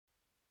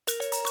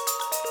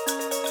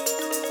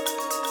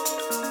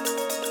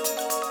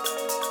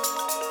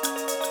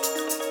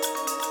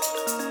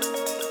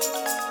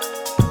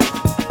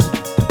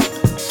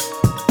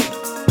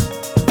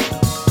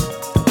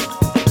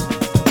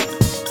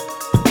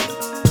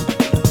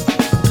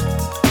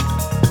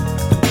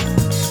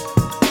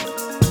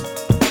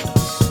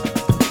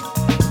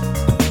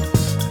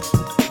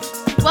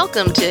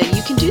Welcome to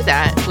You Can Do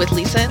That with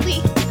Lisa and Lee.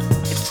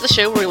 It's the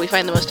show where we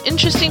find the most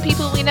interesting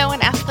people we know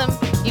and ask them,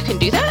 you can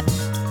do that?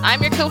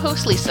 I'm your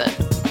co-host, Lisa.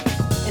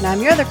 And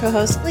I'm your other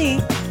co-host, Lee.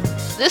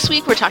 This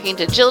week we're talking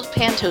to Jill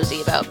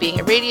Pantozzi about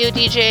being a radio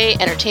DJ,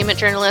 entertainment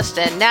journalist,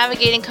 and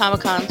navigating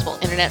Comic-Cons while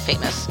internet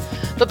famous.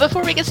 But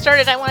before we get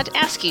started, I wanted to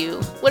ask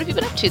you, what have you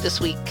been up to this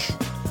week?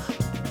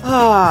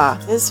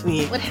 This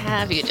week. What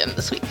have you done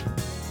this week?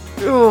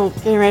 Ooh,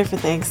 getting ready for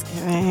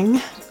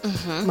Thanksgiving.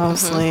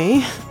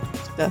 Mostly.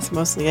 That's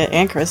mostly it.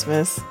 And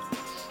Christmas.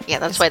 Yeah,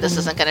 that's why this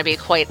isn't going to be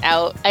quite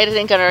out. I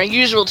think on our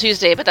usual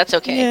Tuesday, but that's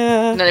okay.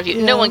 Yeah,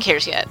 No one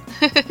cares yet.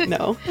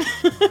 No.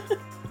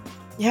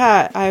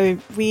 Yeah,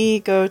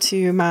 we go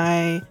to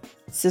my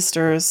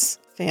sister's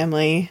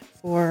family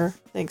for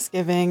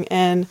Thanksgiving,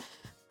 and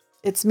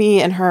it's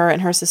me and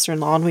her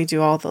sister-in-law, and we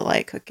do all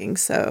the cooking.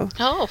 So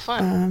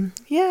fun.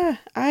 Yeah,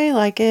 I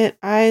like it.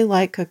 I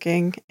like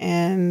cooking,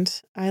 and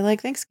I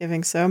like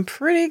Thanksgiving, so I'm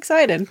pretty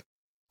excited.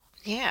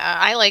 Yeah,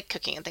 I like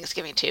cooking on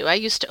Thanksgiving too. I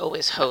used to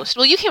always host.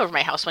 Well, you came over to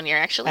my house one year,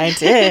 actually. I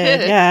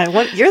did, yeah.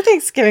 Your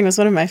Thanksgiving was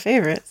one of my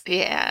favorites.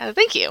 Yeah,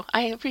 thank you.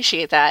 I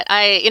appreciate that.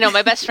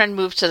 My best friend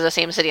moved to the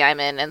same city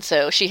I'm in, and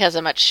so she has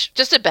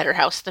just a better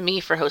house than me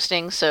for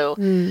hosting, so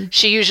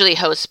she usually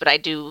hosts, but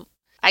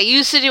I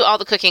used to do all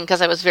the cooking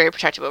because I was very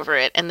protective over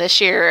it, and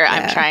this year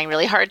I'm trying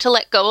really hard to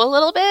let go a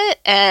little bit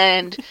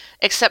and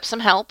accept some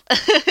help.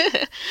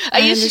 I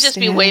used to just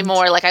be way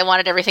more I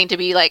wanted everything to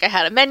be I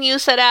had a menu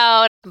set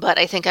out, but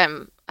I think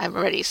I'm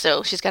ready.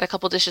 So she's got a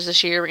couple dishes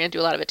this year. We're going to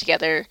do a lot of it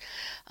together.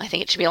 I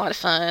think it should be a lot of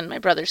fun. My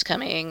brother's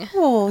coming.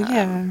 Oh,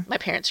 yeah. My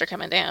parents are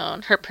coming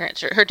down. Her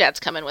dad's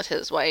coming with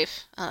his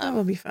wife. That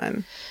will be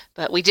fun.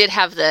 But we did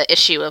have the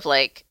issue of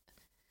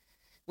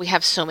we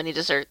have so many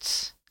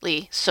desserts.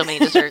 Lee, so many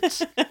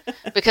desserts.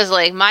 Because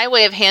my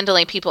way of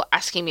handling people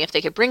asking me if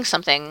they could bring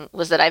something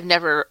was that I've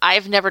never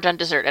done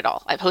dessert at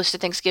all. I've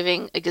hosted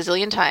Thanksgiving a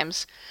gazillion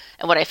times,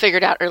 and what I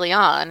figured out early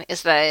on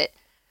is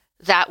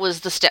that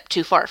was the step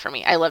too far for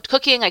me. I loved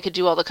cooking, I could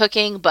do all the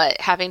cooking, but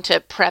having to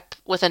prep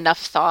with enough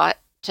thought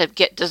to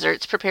get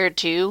desserts prepared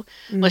too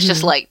was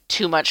just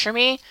too much for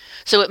me.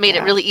 So it made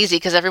it really easy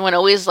because everyone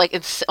always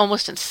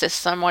almost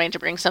insists on wanting to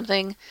bring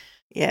something.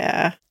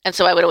 Yeah. And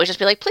so I would always just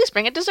be like, please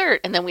bring a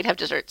dessert. And then we'd have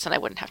desserts and I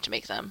wouldn't have to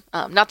make them.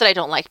 Not that I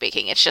don't like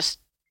baking. It's just,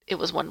 it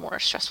was one more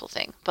stressful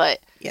thing.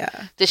 But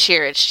this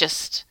year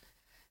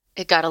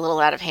it got a little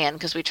out of hand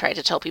because we tried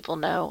to tell people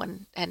no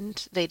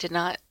and they did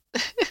not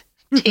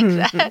take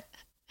that.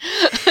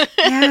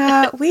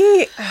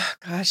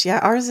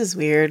 Ours is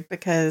weird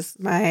because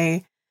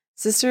my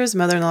sister's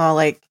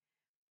mother-in-law,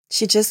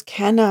 she just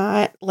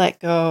cannot let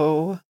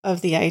go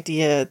of the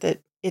idea that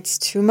it's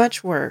too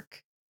much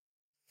work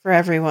for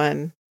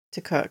everyone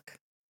to cook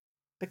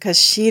because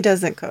she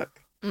doesn't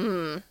cook.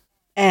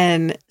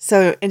 And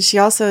she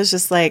also is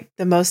just the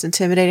most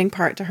intimidating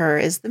part to her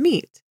is the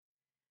meat.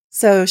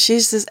 So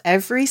she's just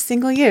every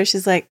single year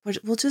she's like,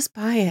 we'll just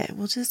buy it.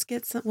 We'll just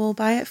get some, we'll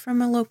buy it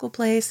from a local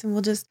place and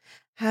we'll just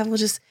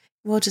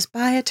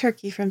buy a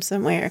turkey from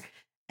somewhere.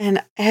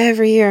 And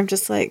every year I'm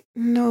just like,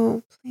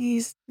 no,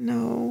 please,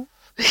 no.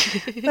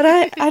 But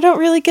I don't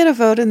really get a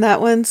vote in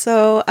that one.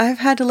 So I've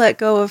had to let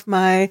go of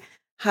my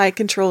high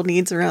control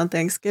needs around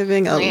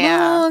Thanksgiving a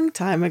long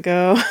time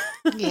ago.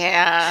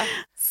 Yeah.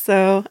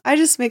 So I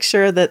just make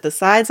sure that the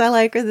sides I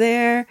like are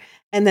there.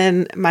 And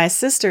then my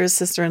sister's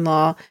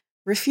sister-in-law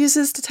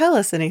refuses to tell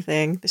us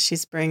anything that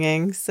she's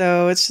bringing.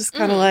 So it's just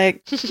kind of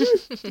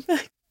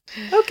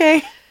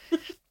okay.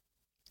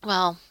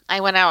 Well, I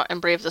went out and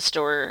braved the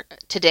store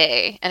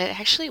today, and it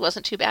actually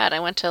wasn't too bad.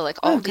 I went to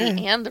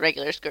Aldi and the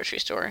regular grocery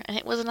store, and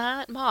it was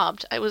not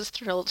mobbed. I was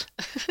thrilled.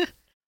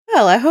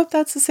 Well, I hope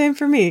that's the same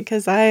for me,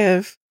 because I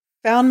have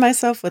found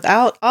myself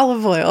without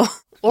olive oil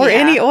or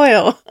any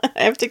oil.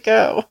 I have to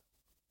go.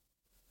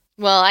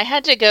 Well, I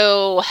had to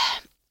go.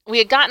 We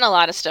had gotten a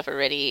lot of stuff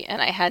already,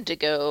 and I had to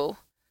go,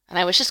 and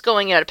I was just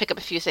going to pick up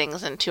a few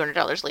things, and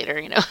 $200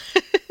 later,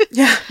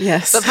 Yeah,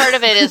 yes. But part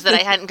of it is that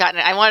I hadn't gotten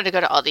it. I wanted to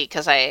go to Aldi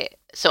because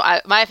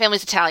my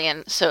family's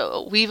Italian,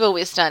 so we've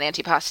always done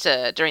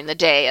antipasta during the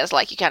day as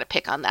you got to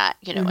pick on that,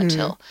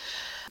 until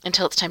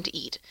it's time to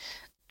eat.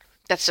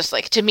 That's just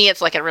to me,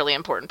 it's a really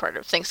important part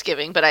of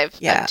Thanksgiving. But I've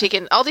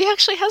taken Aldi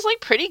actually has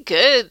pretty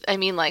good. I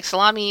mean,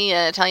 salami,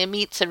 Italian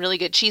meats, and really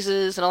good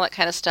cheeses and all that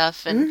kind of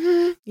stuff.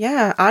 And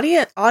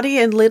Aldi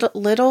and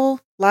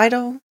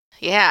Lidl.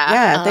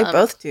 Yeah, they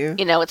both do.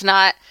 It's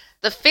not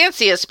the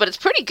fanciest, but it's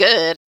pretty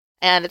good,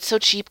 and it's so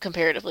cheap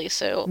comparatively.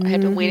 So I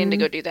had been waiting to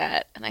go do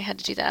that, and I had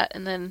to do that.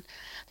 And then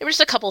there were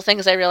just a couple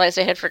things I realized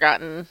I had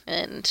forgotten,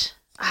 and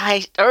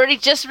I already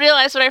just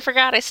realized what I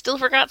forgot. I still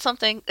forgot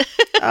something.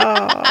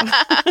 Oh.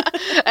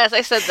 As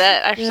I said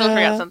that, I still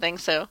forgot something.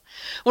 So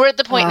we're at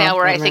the point now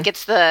where I think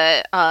it's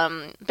the,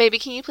 baby,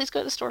 can you please go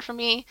to the store for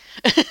me?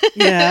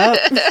 Yeah.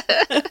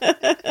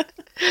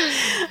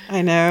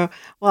 I know.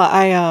 Well,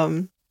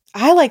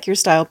 I like your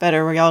style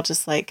better where y'all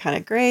just kind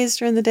of graze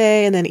during the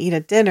day and then eat a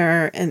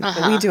dinner. And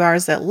but we do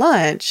ours at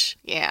lunch.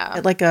 Yeah.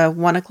 At a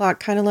 1:00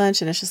 kind of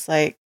lunch. And it's just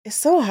it's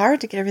so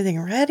hard to get everything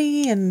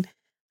ready. And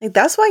Like,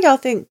 that's why y'all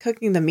think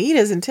cooking the meat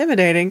is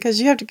intimidating,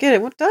 because you have to get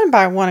it done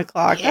by 1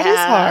 o'clock. That is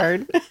Yeah.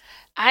 hard.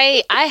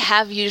 I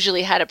have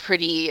usually had a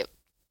pretty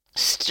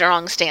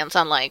strong stance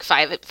on like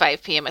 5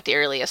 p.m. at the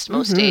earliest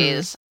most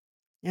days.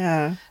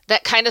 Yeah.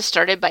 That kind of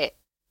started by,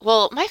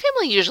 well, my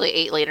family usually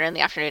ate later in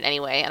the afternoon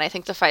anyway, and I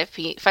think the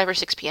 5 or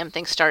 6 p.m.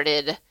 thing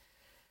started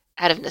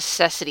out of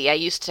necessity. I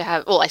used to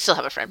have, well, I still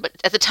have a friend, but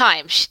at the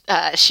time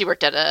she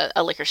worked at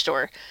a liquor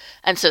store,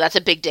 and so that's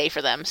a big day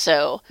for them.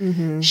 So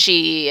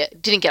she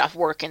didn't get off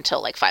work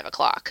until like 5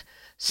 o'clock.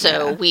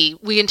 So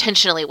we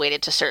intentionally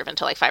waited to serve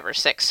until like 5 or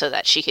 6 so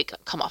that she could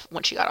come off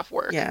when she got off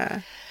work.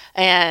 Yeah.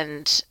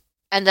 And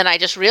then I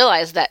just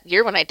realized that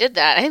year when I did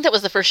that, I think that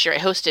was the first year I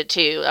hosted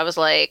too. I was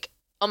like,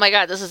 oh my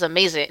God, this is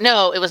amazing.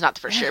 No, it was not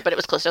the first year, but it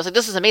was close. I was like,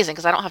 this is amazing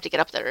because I don't have to get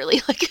up that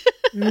early. Like,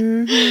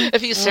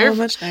 if you serve,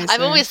 much nicer.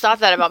 I've always thought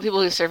that about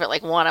people who serve at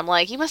like 1. I'm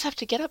like, you must have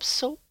to get up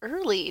so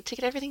early to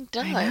get everything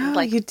done. I know,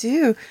 like, you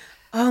do.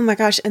 Oh my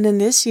gosh. And then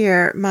this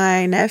year,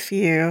 my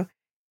nephew,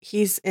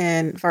 he's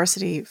in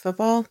varsity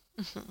football,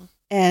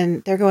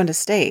 and they're going to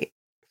state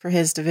for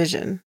his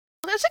division.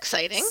 Well, that's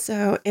exciting.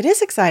 So it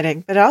is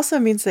exciting, but it also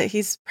means that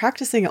he's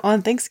practicing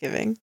on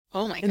Thanksgiving.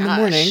 Oh my gosh. In the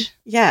morning.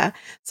 Yeah.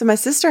 So my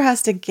sister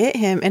has to get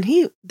him, and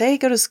they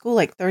go to school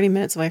like 30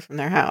 minutes away from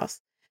their house.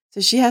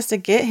 So she has to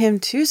get him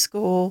to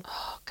school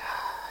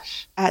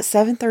at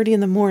 7:30 in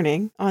the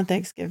morning on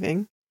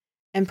Thanksgiving,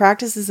 and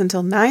practices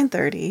until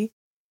 9:30.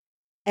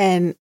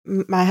 And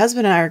my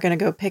husband and I are going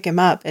to go pick him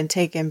up and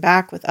take him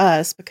back with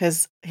us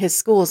because his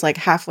school is like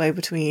halfway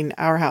between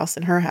our house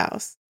and her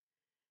house.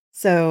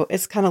 So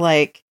it's kind of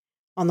like,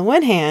 on the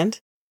one hand,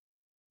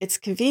 it's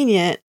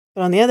convenient,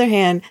 but on the other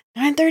hand,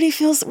 9:30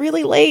 feels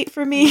really late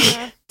for me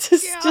to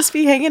just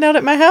be hanging out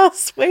at my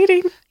house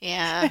waiting.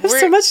 Yeah. I have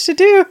so much to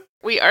do.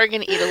 We are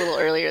going to eat a little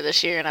earlier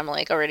this year, and I'm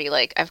like already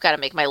like, I've got to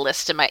make my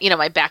list and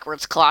my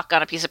backwards clock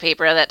on a piece of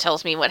paper that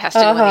tells me what has to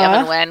go in the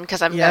oven when,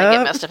 because I'm going to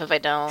get messed up if I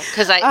don't.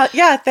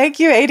 Thank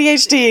you,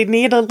 ADHD.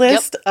 Need a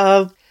list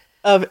of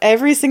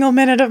every single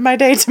minute of my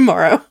day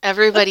tomorrow.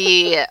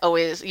 Everybody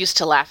always used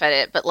to laugh at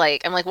it, but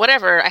like, I'm like,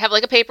 whatever. I have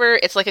like a paper.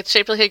 It's like, it's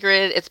shaped like a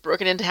grid. It's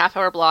broken into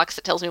half-hour blocks.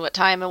 It tells me what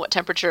time and what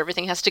temperature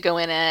everything has to go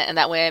in it, and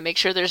that way I make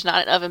sure there's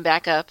not an oven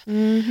backup.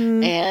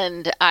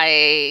 And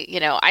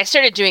I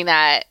started doing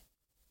that.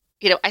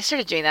 Now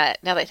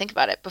that I think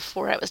about it,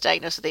 before I was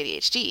diagnosed with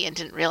ADHD and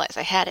didn't realize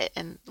I had it.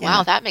 And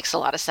wow, that makes a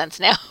lot of sense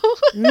now.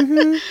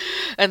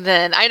 And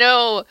then I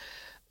know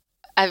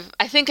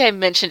I think I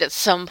mentioned at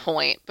some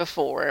point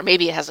before,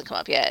 maybe it hasn't come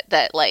up yet,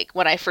 that like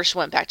when I first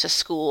went back to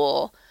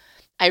school,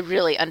 I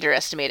really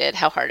underestimated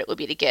how hard it would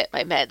be to get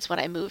my meds when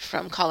I moved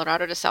from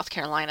Colorado to South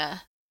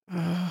Carolina.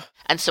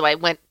 And so I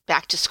went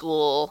back to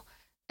school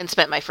and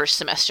spent my first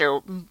semester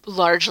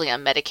largely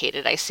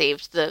unmedicated. I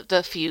saved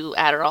the few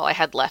Adderall I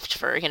had left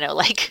for,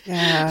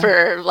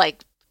 for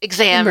like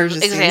exam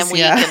week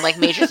and like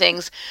major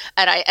things.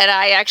 And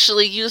I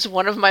actually used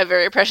one of my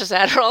very precious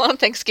Adderall on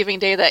Thanksgiving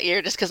Day that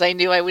year just because I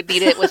knew I would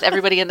need it with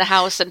everybody in the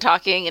house and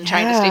talking and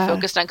trying to stay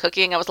focused on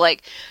cooking. I was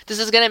like, this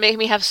is going to make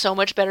me have so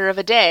much better of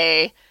a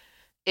day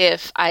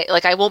if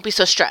I won't be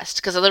so stressed,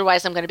 because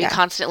otherwise I'm going to be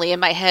constantly in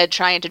my head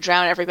trying to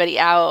drown everybody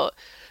out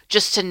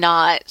just to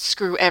not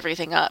screw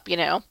everything up,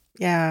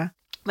 Yeah.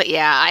 But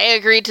yeah, I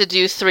agreed to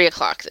do 3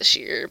 o'clock this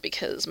year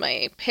because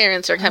my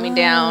parents are coming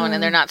down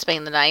and they're not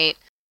spending the night.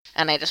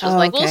 And I just was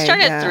like, we'll start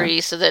at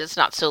 3 so that it's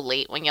not so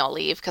late when y'all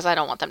leave, because I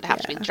don't want them to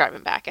have to be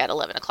driving back at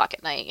 11 o'clock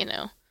at night,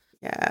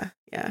 Yeah,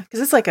 yeah.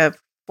 Because it's like a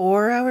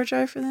 4-hour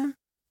drive for them?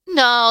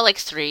 No, like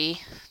 3.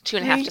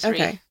 2.5 to 3.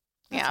 Okay.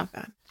 That's not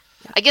bad.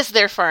 Yeah. I guess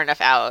they're far enough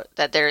out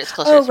that they're as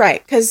close Oh,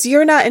 right. Because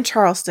you're not in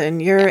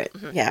Charleston. You're,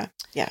 yeah.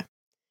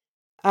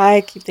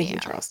 I keep thinking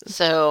Charleston.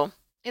 So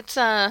it's,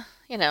 that's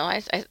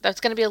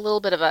going to be a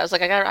little bit of I was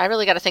like, I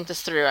really got to think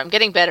this through. I'm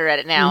getting better at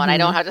it now, and I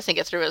don't have to think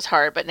it through as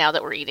hard. But now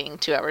that we're eating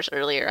 2 hours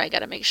earlier, I got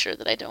to make sure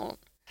that I don't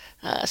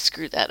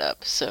screw that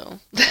up. So,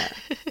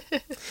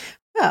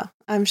 well,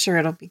 I'm sure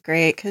it'll be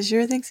great because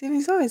your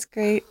Thanksgiving's always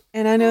great,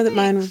 and I know that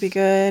mine will be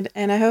good.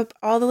 And I hope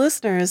all the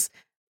listeners,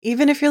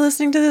 even if you're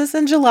listening to this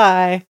in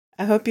July,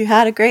 I hope you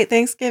had a great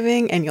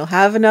Thanksgiving, and you'll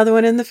have another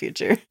one in the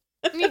future.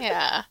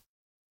 Yeah.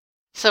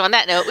 So on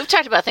that note, we've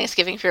talked about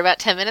Thanksgiving for about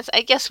 10 minutes.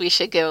 I guess we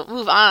should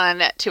move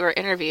on to our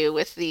interview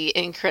with the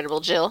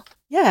incredible Jill.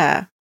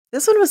 Yeah.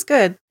 This one was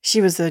good.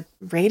 She was a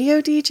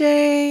radio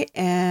DJ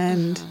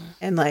and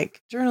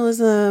like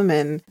journalism,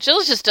 and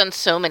Jill's just done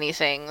so many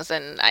things,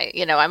 and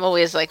I'm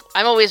always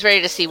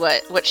ready to see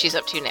what she's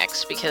up to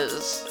next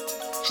because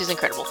she's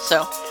incredible.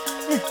 So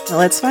well,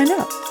 let's find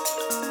out.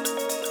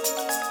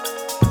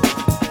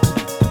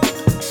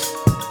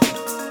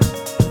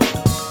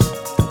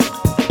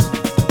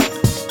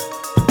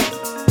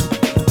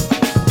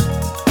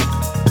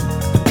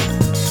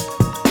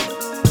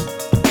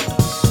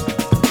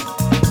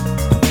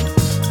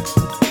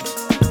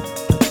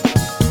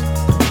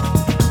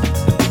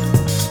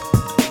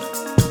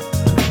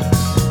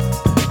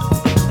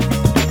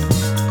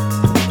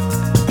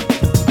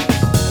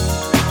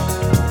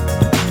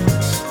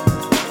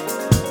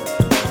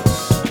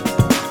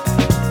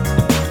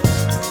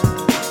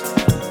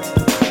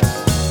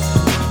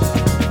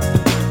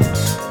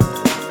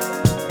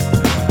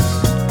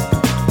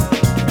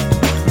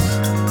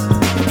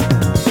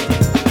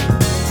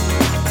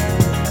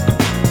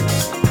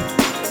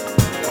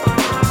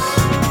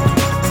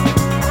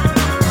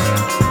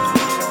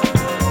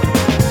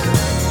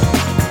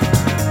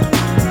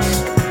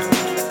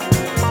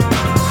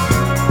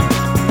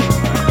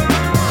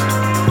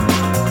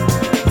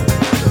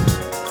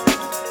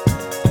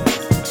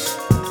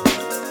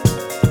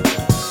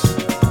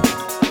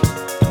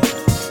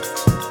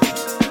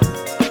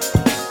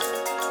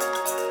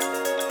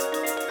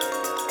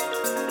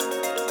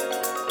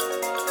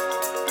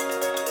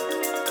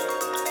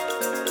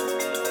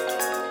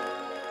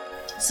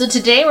 So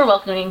today we're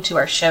welcoming to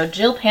our show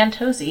Jill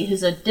Pantozzi,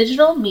 who's a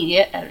digital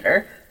media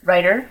editor,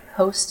 writer,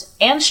 host,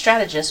 and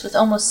strategist with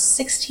almost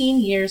 16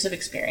 years of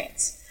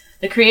experience.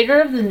 The creator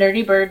of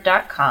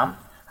thenerdybird.com,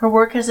 her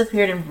work has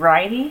appeared in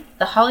Variety,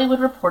 The Hollywood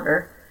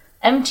Reporter,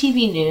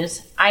 MTV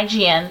News,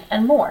 IGN,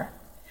 and more.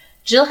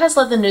 Jill has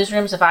led the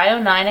newsrooms of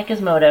IO9 at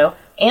Gizmodo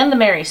and the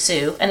Mary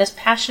Sue and is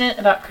passionate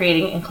about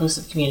creating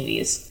inclusive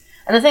communities.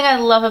 And the thing I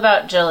love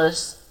about Jill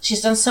is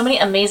she's done so many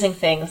amazing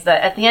things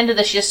that at the end of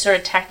this she just sort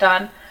of tacked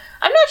on,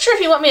 I'm not sure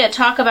if you want me to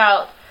talk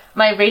about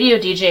my radio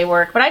DJ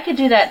work, but I could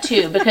do that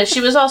too, because she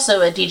was also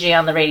a DJ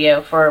on the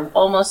radio for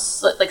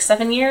almost like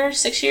 7 years,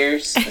 6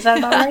 years. Is that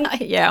about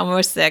right? Yeah,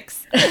 almost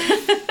 6.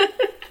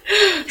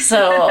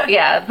 So,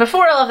 yeah,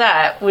 before all of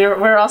that,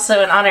 we're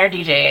also an on-air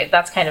DJ.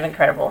 That's kind of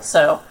incredible.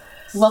 So,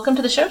 welcome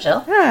to the show,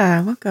 Jill.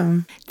 Yeah,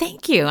 welcome.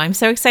 Thank you. I'm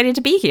so excited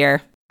to be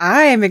here.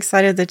 I am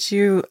excited that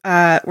you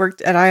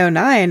worked at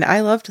IO9.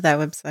 I loved that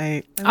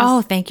website.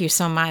 Oh, thank you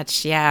so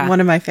much. Yeah.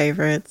 One of my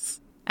favorites.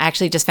 I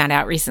actually just found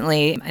out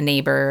recently, a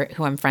neighbor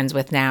who I'm friends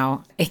with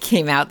now, it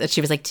came out that she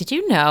was like, did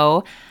you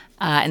know,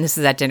 and this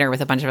was at dinner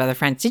with a bunch of other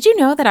friends, did you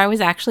know that I was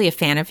actually a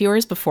fan of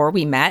yours before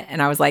we met?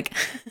 And I was like,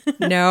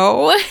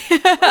 no.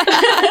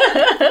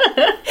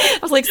 I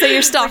was like, so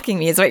you're stalking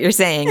me is what you're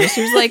saying. And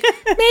she was like,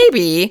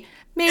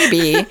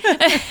 maybe.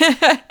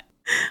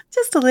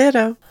 Just a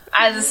little.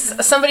 As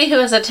somebody who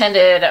has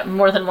attended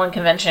more than one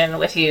convention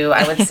with you,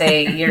 I would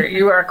say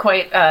you are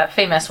quite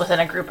famous within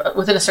a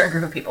certain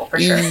group of people, for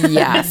sure.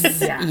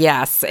 Yes,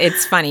 yes.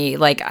 It's funny.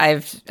 Like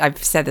I've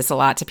said this a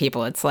lot to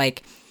people. It's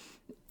like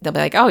they'll be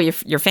like, "Oh,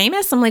 you're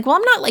famous." I'm like, "Well,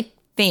 I'm not like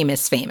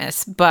famous,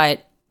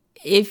 but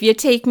if you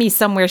take me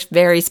somewhere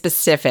very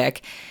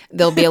specific,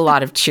 there'll be a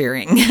lot of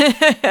cheering."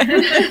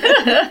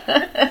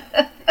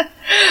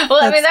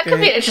 Well, I mean, that could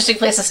be an interesting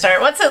place to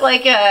start. What's it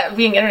like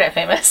being internet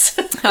famous?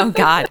 Oh,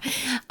 God.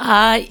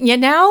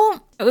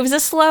 It was a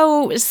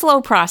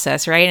slow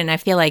process, right? And I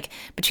feel like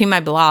between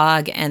my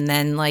blog and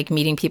then like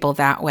meeting people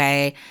that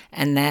way,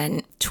 and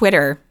then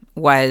Twitter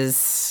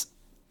was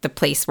the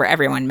place where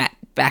everyone met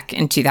back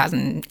in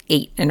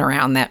 2008 and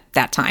around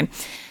that time.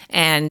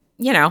 And,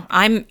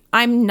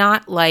 I'm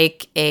not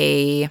like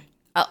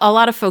a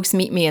lot of folks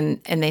meet me and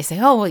they say,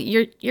 oh, well,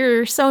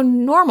 you're so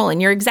normal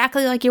and you're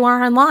exactly like you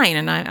are online.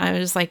 And I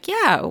was like,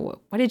 yeah,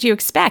 what did you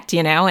expect?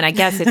 And I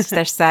guess it's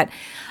just that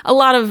a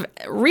lot of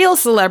real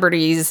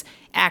celebrities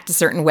act a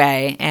certain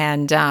way.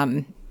 And,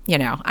 I'm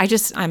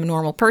a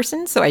normal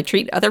person. So I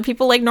treat other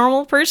people like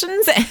normal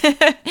persons.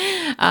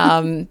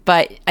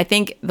 But I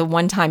think the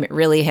one time it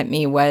really hit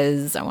me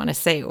was, I want to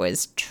say it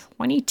was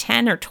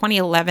 2010 or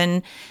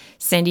 2011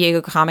 San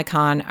Diego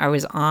Comic-Con. I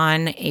was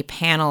on a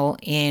panel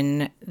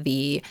in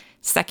the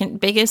second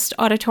biggest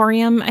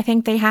auditorium I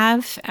think they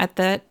have at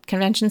the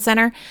convention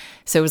center.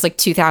 So it was like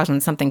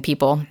 2,000 something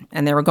people,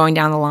 and they were going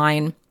down the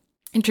line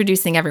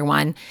introducing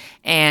everyone.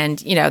 And,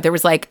 there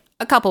was like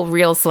a couple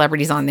real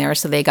celebrities on there,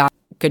 so they got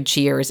good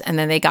cheers. And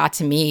then they got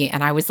to me,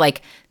 and I was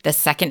like the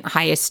second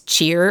highest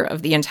cheer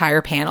of the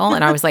entire panel.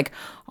 And I was like,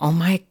 oh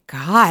my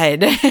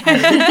God.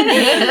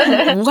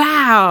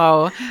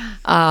 Wow.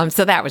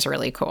 So that was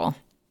really cool.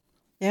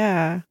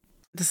 Yeah.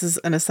 This is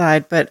an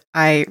aside, but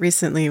I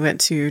recently went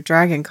to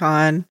Dragon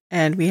Con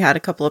and we had a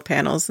couple of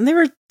panels and they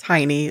were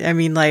tiny. I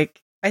mean,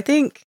 like, I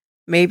think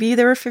maybe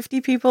there were 50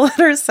 people at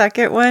our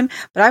second one,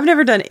 but I've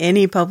never done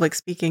any public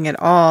speaking at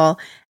all.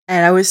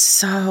 And I was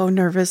so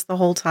nervous the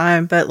whole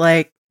time, but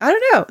like, I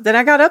don't know. Then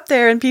I got up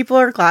there and people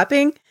are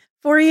clapping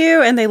for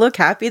you and they look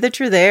happy that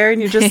you're there and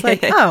you're just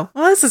like, oh,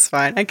 well, this is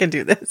fine. I can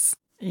do this.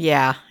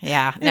 Yeah.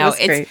 No,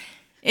 it's great.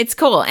 It's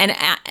cool. And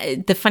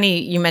the funny,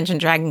 you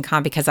mentioned Dragon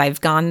Con because I've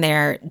gone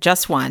there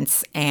just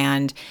once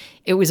and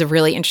it was a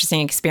really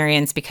interesting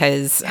experience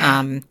because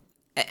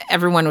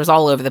everyone was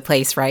all over the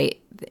place,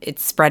 right? It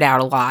spread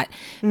out a lot.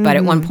 Mm-hmm. But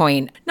at one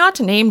point, not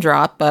to name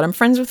drop, but I'm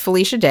friends with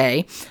Felicia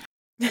Day.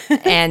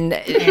 And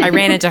I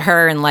ran into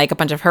her and like a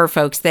bunch of her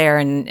folks there.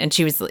 And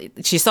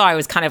she saw I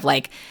was kind of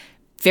like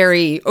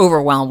very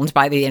overwhelmed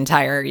by the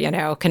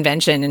entire,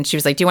 convention. And she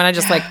was like, do you want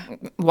to just like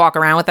walk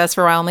around with us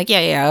for a while? I'm like,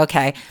 yeah,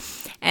 okay.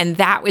 And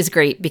that was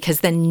great because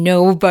then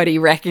nobody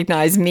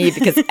recognized me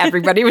because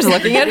everybody was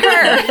looking at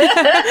her.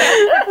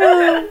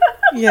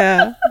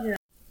 Yeah.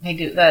 I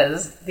do.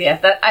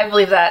 I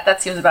believe that.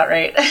 That seems about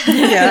right.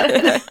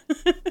 Yeah.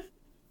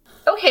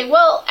 Okay,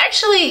 well,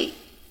 actually,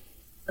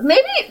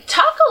 maybe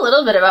talk a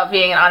little bit about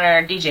being an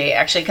on-air DJ,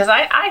 actually, because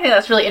I think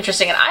that's really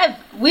interesting. And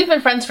we've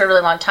been friends for a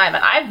really long time,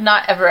 and I've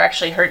not ever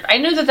actually heard, I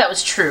knew that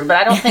was true, but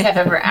I don't think I've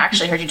ever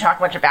actually heard you talk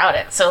much about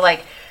it. So,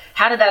 like,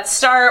 how did that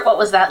start? What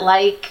was that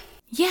like?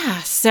 Yeah,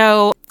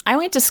 so I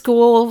went to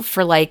school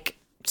for like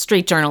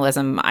street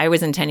journalism. I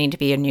was intending to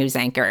be a news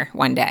anchor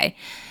one day.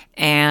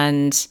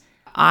 And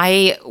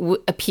I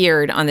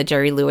appeared on the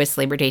Jerry Lewis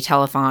Labor Day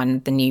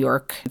Telethon, the New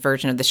York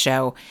version of the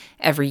show,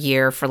 every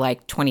year for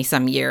like 20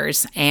 some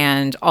years.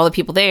 And all the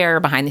people there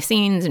behind the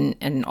scenes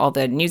and all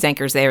the news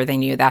anchors there, they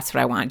knew that's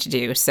what I wanted to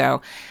do.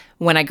 So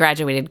when I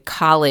graduated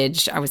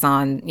college, I was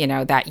on,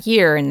 that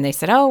year, and they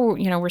said, oh,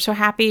 we're so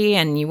happy,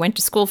 and you went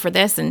to school for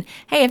this, and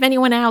hey, if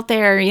anyone out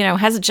there,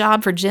 has a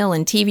job for Jill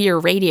in TV or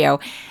radio.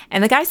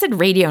 And the guy said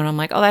radio, and I'm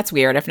like, oh, that's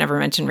weird. I've never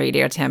mentioned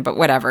radio to him, but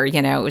whatever,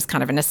 it was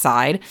kind of an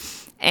aside.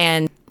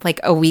 And like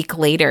a week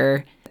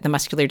later, the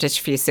Muscular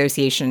Dystrophy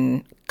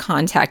Association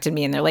contacted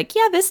me, and they're like,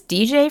 yeah, this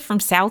DJ from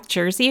South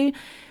Jersey,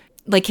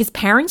 like his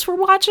parents were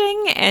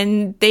watching,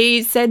 and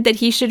they said that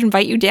he should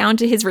invite you down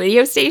to his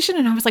radio station.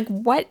 And I was like,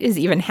 what is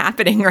even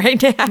happening right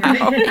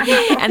now?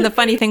 And the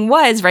funny thing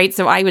was, right,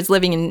 so I was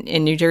living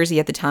in New Jersey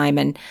at the time,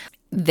 and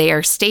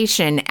their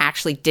station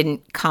actually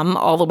didn't come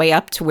all the way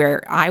up to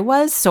where I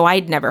was. So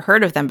I'd never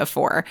heard of them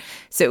before.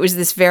 So it was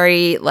this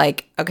very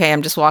like, okay,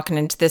 I'm just walking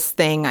into this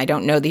thing. I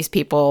don't know these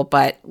people,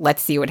 but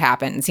let's see what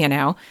happens,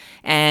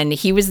 And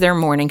he was their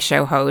morning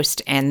show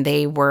host, and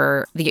they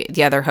were,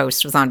 the other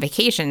host was on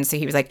vacation. So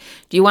he was like,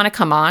 do you want to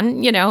come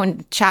on,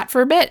 and chat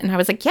for a bit? And I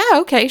was like, yeah,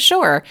 okay,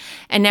 sure.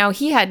 And now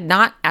he had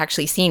not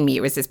actually seen me.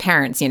 It was his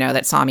parents,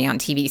 that saw me on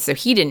TV. So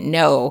he didn't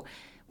know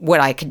what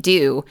I could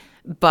do,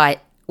 but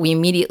we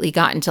immediately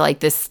got into like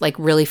this like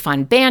really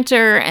fun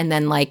banter. And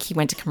then like he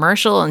went to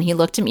commercial, and he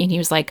looked at me and he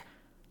was like,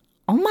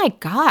 oh my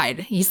God.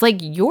 He's like,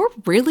 you're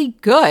really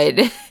good.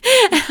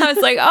 I was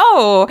like,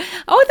 oh,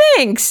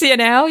 thanks.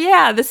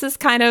 Yeah, this is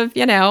kind of,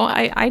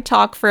 I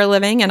talk for a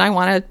living, and I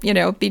want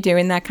to, be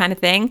doing that kind of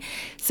thing.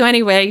 So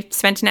anyway,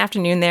 spent an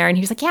afternoon there, and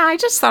he was like, yeah, I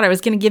just thought I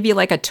was going to give you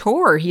like a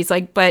tour. He's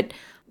like, but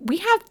we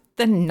have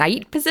the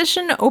night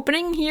position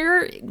opening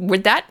here.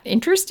 Would that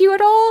interest you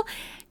at all?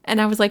 And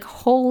I was like,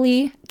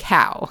 holy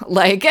cow,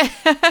 like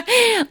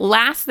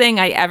last thing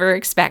I ever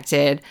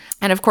expected.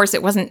 And of course,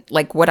 it wasn't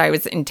like what I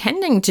was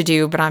intending to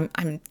do, but I'm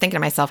thinking to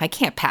myself, I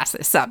can't pass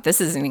this up.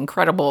 This is an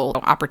incredible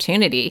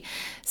opportunity.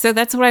 So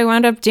that's what I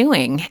wound up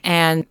doing.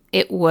 And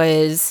it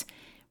was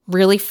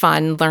really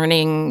fun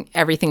learning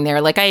everything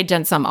there. Like I had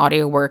done some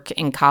audio work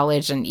in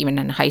college and even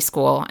in high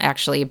school,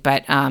 actually,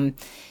 but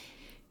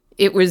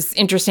it was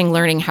interesting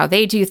learning how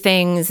they do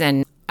things.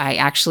 And I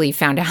actually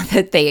found out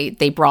that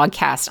they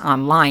broadcast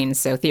online.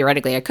 So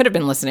theoretically, I could have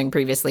been listening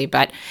previously,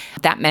 but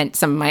that meant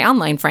some of my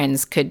online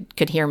friends could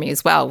hear me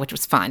as well, which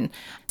was fun.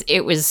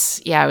 It was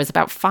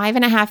about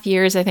 5.5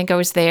 years, I think I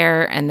was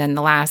there. And then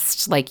the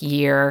last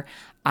year,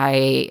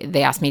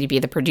 they asked me to be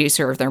the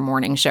producer of their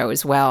morning show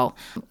as well,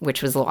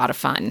 which was a lot of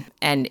fun.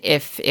 And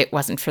if it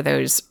wasn't for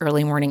those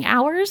early morning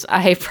hours,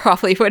 I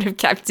probably would have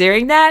kept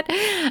doing that.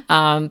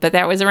 But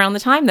that was around the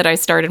time that I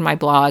started my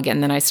blog,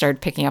 and then I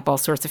started picking up all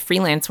sorts of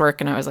freelance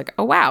work, and I was like,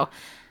 oh, wow,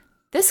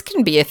 this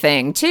can be a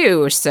thing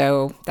too.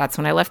 So that's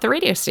when I left the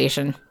radio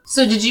station.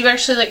 So did you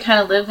actually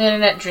kind of live the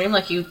internet dream?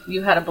 Like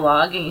you had a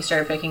blog and you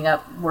started picking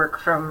up work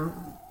from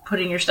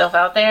putting yourself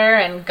out there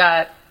and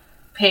got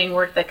paying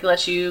work that could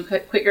let you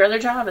quit your other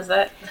job? Is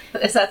that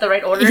the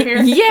right order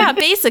here? Yeah,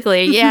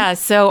 basically. Yeah.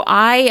 So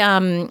I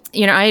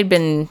had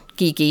been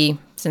geeky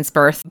since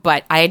birth,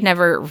 but I had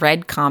never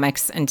read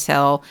comics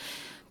until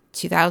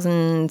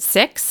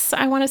 2006,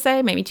 I want to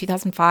say, maybe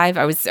 2005.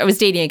 I was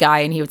dating a guy,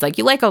 and he was like,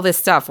 you like all this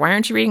stuff. Why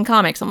aren't you reading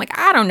comics? I'm like,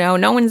 I don't know.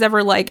 No one's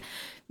ever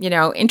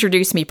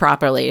introduced me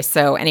properly.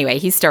 So anyway,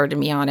 he started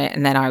me on it,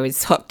 and then I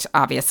was hooked,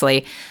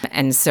 obviously.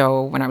 And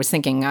so when I was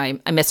thinking I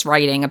miss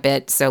writing a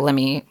bit, so let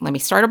me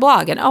start a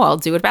blog, and I'll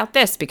do it about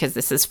this because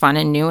this is fun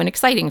and new and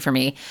exciting for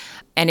me.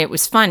 And it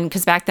was fun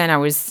because back then I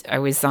was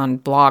on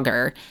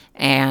Blogger,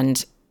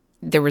 and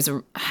there was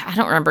I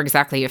don't remember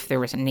exactly if there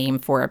was a name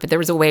for it, but there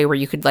was a way where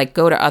you could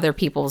go to other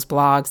people's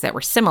blogs that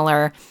were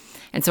similar.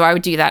 And so I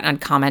would do that and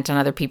comment on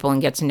other people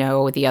and get to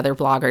know the other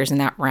bloggers in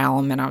that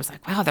realm. And I was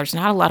like, wow, there's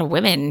not a lot of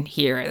women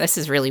here. This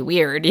is really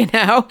weird,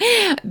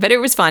 But it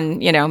was fun,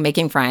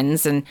 making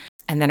friends. And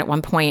then at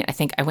one point, I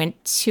think I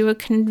went to a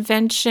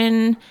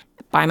convention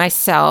by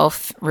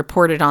myself,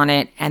 reported on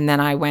it. And then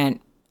I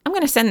went, I'm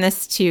going to send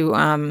this to,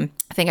 I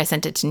think I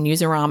sent it to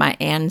Newsarama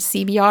and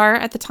CBR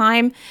at the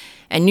time.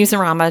 And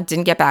Newsarama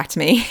didn't get back to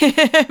me,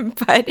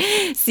 but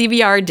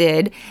CBR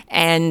did.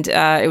 And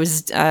it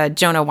was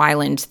Jonah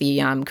Weiland,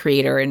 the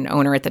creator and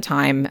owner at the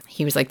time.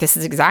 He was like, this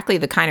is exactly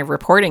the kind of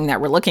reporting that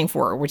we're looking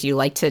for. Would you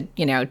like to,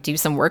 do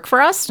some work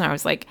for us? And I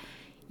was like,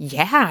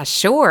 yeah,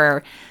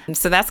 sure. And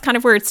so that's kind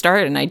of where it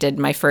started. And I did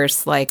my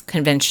first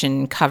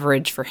convention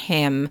coverage for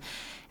him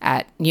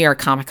at New York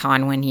Comic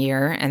Con one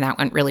year. And that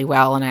went really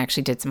well. And I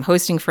actually did some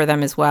hosting for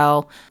them as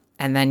well.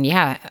 And then,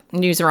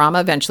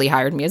 Newsarama eventually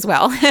hired me as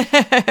well,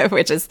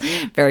 which is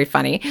very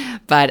funny.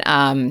 But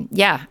and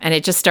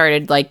it just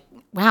started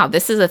wow,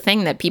 this is a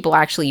thing that people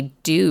actually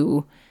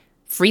do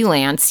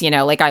freelance.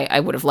 I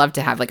would have loved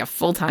to have a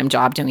full-time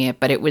job doing it,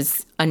 but it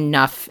was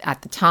enough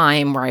at the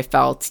time where I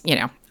felt,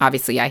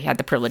 obviously I had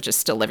the privilege of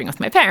still living with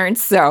my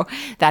parents, so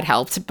that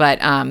helped. But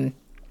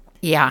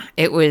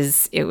it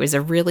was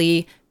a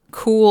really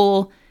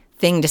cool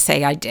thing to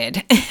say I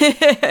did.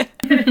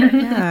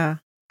 Yeah.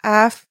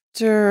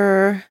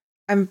 After,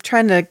 I'm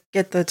trying to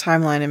get the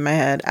timeline in my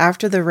head.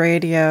 After the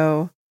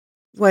radio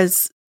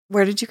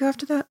where did you go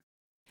after that?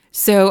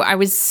 So I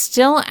was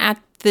still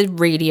at the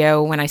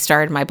radio when I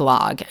started my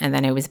blog. And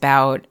then it was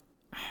about,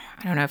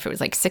 I don't know if it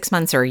was like 6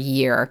 months or a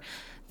year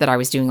that I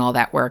was doing all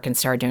that work and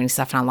started doing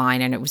stuff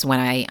online. And it was when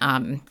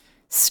I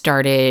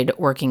started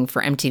working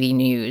for MTV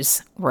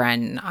News,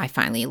 when I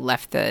finally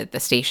left the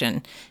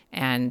station.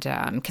 And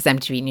because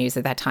MTV News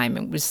at that time,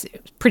 it was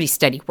pretty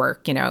steady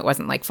work. You know, it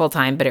wasn't like full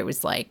time, but it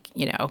was like,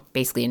 you know,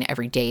 basically an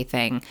everyday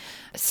thing.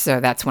 So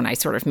that's when I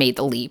sort of made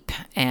the leap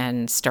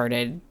and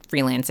started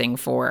freelancing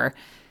for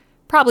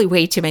probably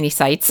way too many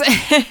sites.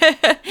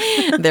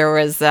 There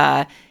was,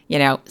 that's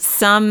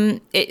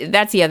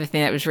the other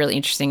thing that was really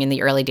interesting in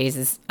the early days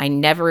is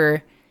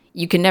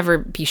you can never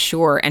be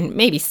sure, and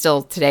maybe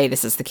still today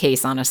this is the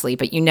case, honestly,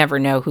 but you never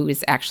know who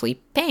is actually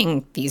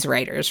paying these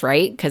writers,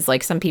 right? Because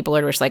like some people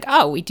are just like,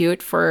 oh, we do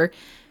it for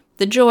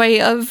the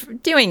joy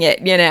of doing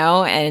it, you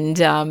know? And,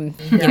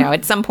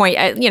 at some point,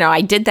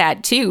 I did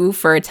that too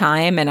for a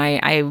time, and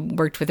I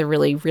worked with a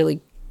really,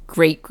 really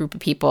great group of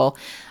people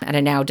at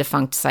a now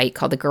defunct site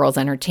called the Girls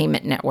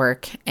Entertainment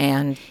Network.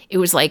 And it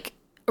was like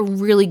a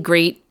really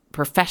great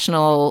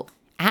professional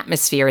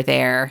atmosphere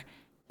there.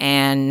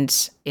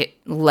 And it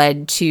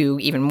led to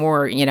even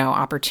more,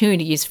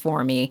 opportunities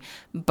for me.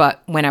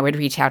 But when I would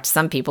reach out to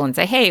some people and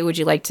say, hey, would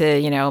you like to,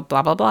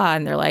 blah, blah, blah.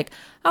 And they're like,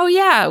 oh,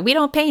 yeah, we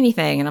don't pay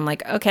anything. And I'm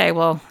like, okay,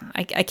 well,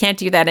 I can't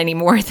do that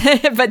anymore,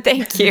 but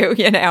thank you,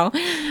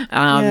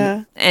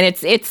 And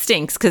it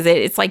stinks because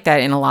it's like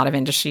that in a lot of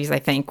industries, I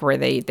think, where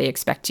they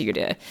expect you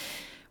to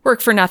work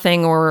for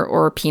nothing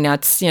or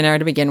peanuts,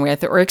 to begin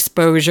with, or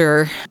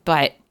exposure.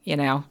 But,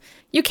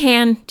 you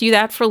can do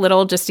that for a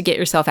little just to get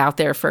yourself out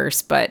there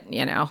first, but,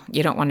 you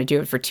don't want to do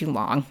it for too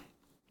long.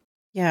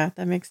 Yeah,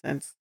 that makes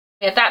sense.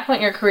 At that point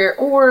in your career,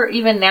 or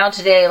even now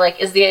today,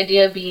 like, is the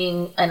idea of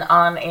being an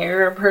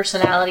on-air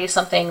personality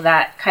something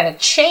that kind of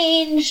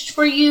changed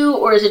for you?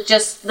 Or is it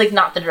just, like,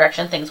 not the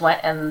direction things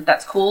went and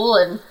that's cool?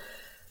 And,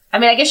 I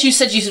mean, I guess you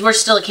said you were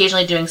still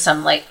occasionally doing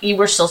some, like, you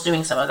were still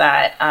doing some of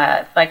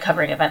that by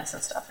covering events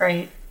and stuff,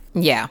 right?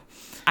 Yeah.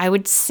 I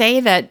would say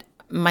that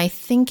my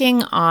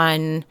thinking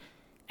on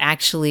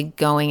actually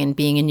going and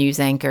being a news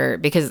anchor,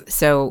 because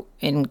so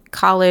in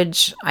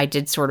college I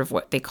did sort of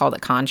what they call the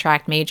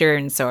contract major,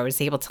 and so I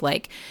was able to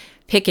like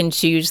pick and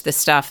choose the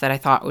stuff that I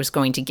thought was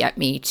going to get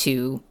me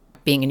to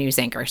being a news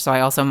anchor. So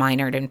I also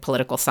minored in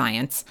political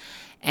science,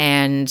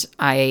 and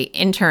I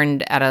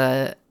interned at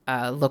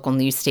a local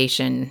news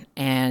station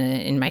and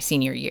in my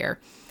senior year,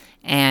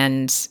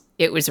 and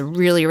it was a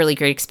really, really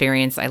great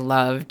experience. I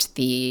loved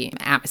the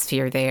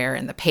atmosphere there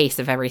and the pace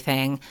of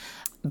everything.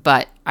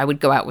 But I would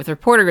go out with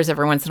reporters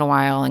every once in a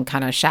while and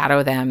kind of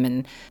shadow them.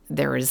 And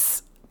there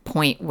was a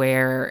point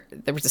where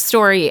there was a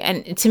story.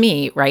 And to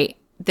me, right,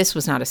 this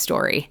was not a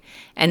story.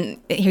 And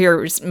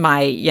here's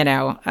my,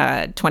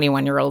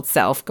 21-year-old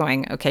self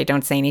going, okay,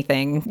 don't say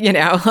anything,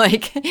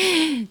 like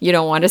you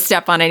don't want to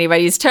step on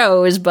anybody's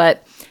toes.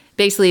 But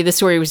basically the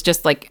story was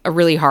just like a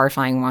really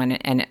horrifying one.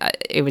 And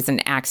it was an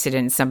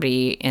accident.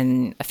 Somebody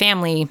in a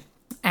family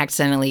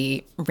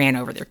accidentally ran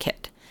over their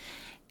kid.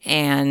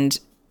 And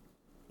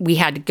we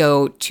had to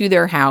go to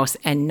their house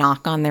and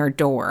knock on their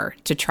door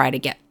to try to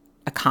get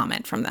a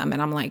comment from them.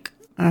 And I'm like,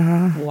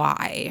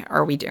 why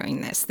are we doing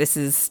this? This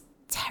is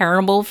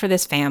terrible for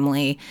this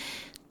family.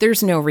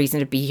 There's no reason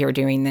to be here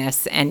doing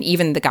this. And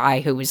even the guy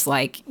who was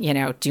like,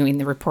 doing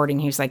the reporting,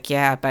 he was like,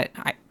 yeah, but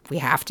we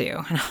have to.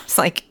 And I was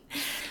like,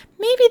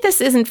 maybe this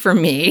isn't for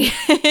me.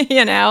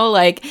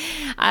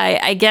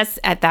 I guess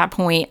at that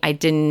point I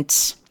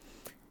didn't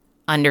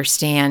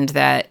understand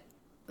that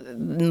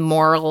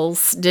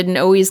morals didn't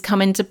always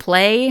come into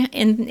play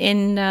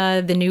in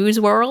the news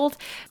world.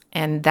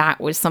 And that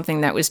was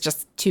something that was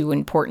just too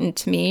important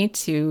to me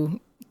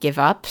to give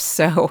up.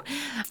 So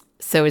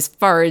as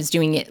far as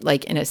doing it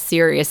like in a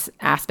serious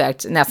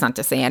aspect, and that's not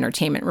to say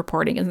entertainment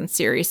reporting isn't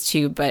serious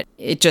too, but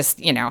it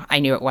just, I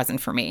knew it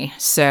wasn't for me.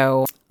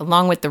 So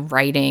along with the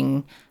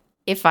writing,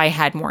 if I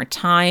had more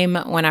time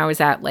when I was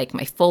at like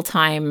my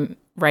full-time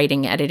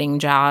writing, editing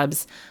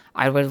jobs,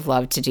 I would have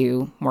loved to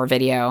do more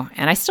video.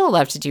 And I still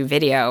love to do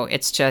video.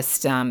 It's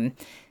just,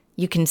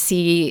 you can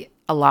see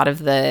a lot of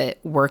the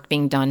work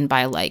being done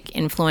by like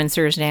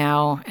influencers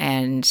now.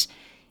 And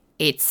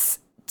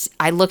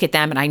I look at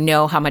them and I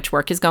know how much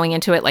work is going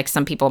into it. Like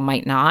some people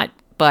might not,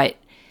 but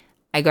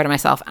I go to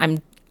myself,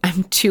 I'm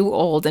too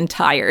old and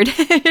tired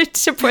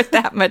to put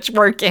that much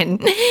work in.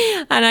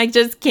 And I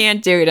just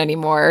can't do it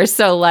anymore.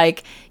 So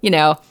like,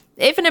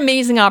 if an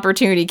amazing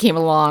opportunity came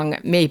along,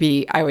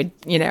 maybe I would,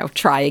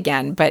 try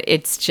again. But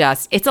it's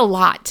a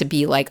lot to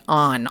be like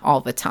on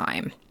all the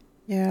time.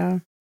 Yeah.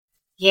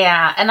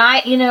 Yeah. And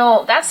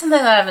that's something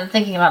that I've been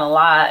thinking about a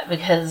lot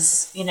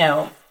because,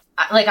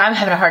 I'm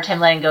having a hard time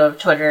letting go of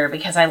Twitter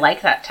because I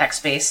like that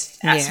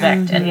text-based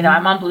aspect. Yeah. And,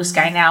 I'm on Blue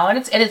Sky now and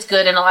it's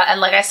good. And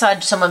like I saw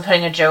someone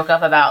putting a joke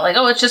up about like,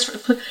 oh, it's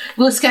just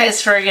Blue Sky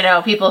is for,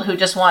 people who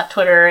just want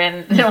Twitter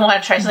and they don't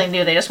want to try something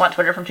new. They just want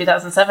Twitter from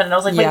 2007. And I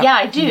was like, but yeah,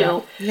 I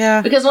do.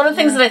 Yeah. Because one of the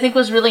things that I think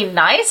was really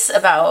nice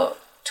about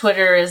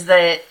Twitter is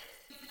that,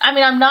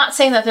 I'm not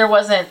saying that there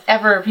wasn't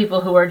ever people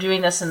who are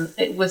doing this and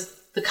it was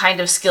the kind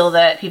of skill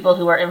that people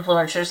who are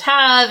influencers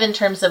have in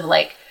terms of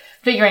like,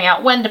 figuring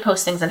out when to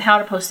post things and how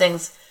to post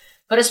things.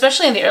 But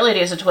especially in the early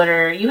days of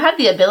Twitter, you had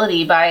the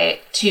ability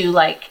to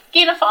like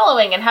gain a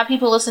following and have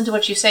people listen to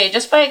what you say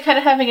just by kind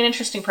of having an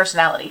interesting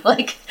personality.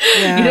 Like,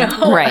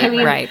 Right,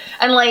 right.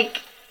 And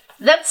like,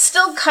 that's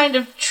still kind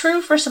of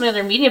true for some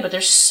other media, but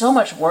there's so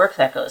much work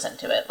that goes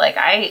into it. Like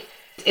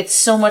it's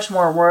so much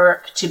more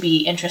work to be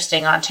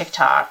interesting on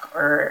TikTok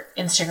or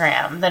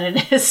Instagram than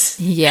it is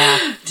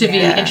to be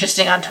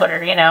interesting on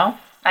Twitter, you know?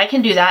 I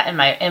can do that in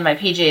my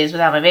PJs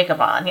without my makeup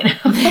on, you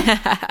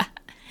know?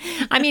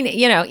 I mean,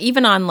 you know,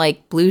 even on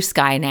like Blue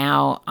Sky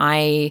now,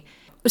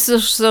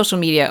 social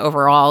media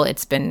overall,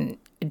 it's been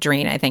a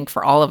drain, I think,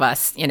 for all of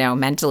us, you know,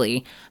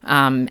 mentally.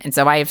 And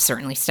so I have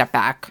certainly stepped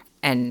back,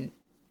 and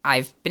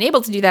I've been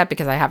able to do that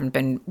because I haven't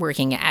been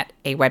working at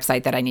a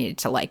website that I needed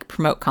to like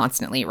promote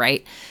constantly,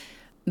 right?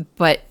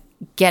 But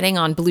getting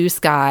on Blue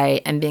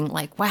Sky and being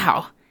like,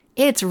 wow,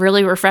 it's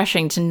really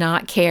refreshing to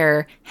not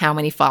care how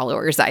many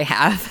followers I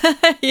have,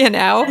 you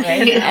know?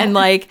 Right. And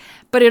like,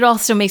 but it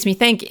also makes me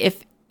think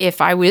if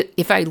I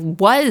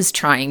was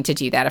trying to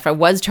do that, if I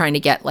was trying to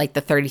get like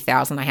the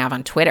 30,000 I have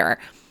on Twitter,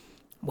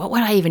 what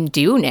would I even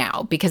do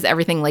now? Because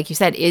everything, like you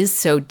said, is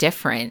so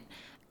different,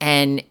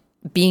 and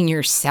being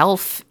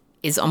yourself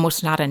is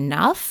almost not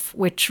enough,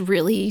 which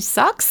really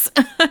sucks.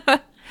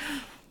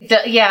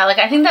 Yeah, like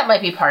I think that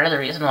might be part of the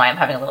reason why I'm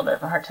having a little bit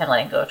of a hard time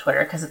letting go of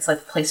Twitter, because it's like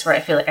the place where I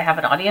feel like I have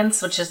an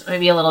audience, which is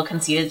maybe a little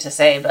conceited to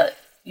say, but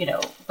you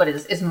know, but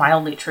is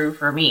mildly true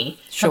for me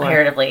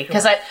comparatively.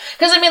 Because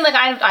I mean, like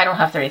I don't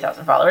have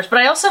 30,000 followers, but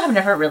I also have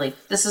never really.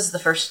 This is the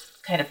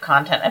first kind of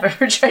content I've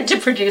ever tried to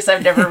produce.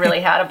 I've never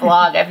really had a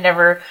blog. I've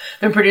never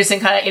been producing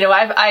kind of, you know,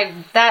 I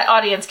that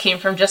audience came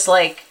from just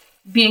like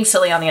being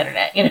silly on the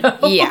internet, you know?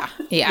 Yeah.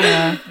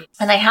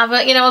 And I have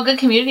a good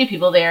community of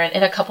people there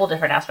in a couple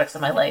different aspects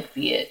of my life,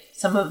 be it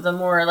some of the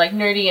more like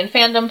nerdy and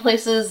fandom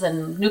places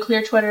and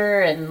nuclear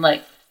Twitter, and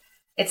like,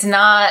 it's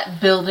not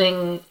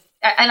building,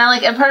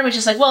 and part of me is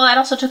just like, well, that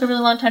also took a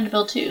really long time to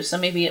build too, so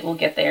maybe it will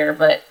get there,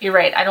 but you're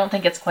right, I don't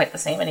think it's quite the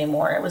same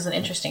anymore. It was an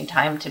interesting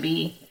time to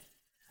be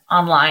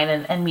online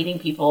and meeting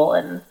people,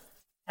 and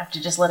have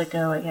to just let it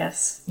go, I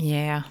guess.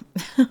 Yeah.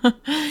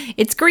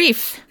 It's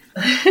grief.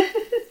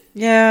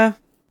 Yeah.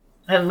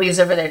 And Lee's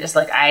over there just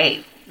like,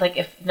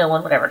 if no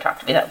one would ever talk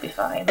to me, that would be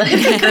fine.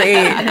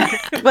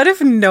 Great. What if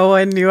no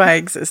one knew I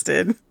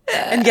existed?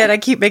 And yet I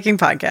keep making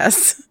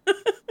podcasts.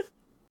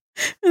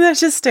 And I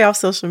just stay off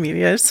social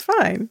media. It's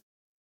fine.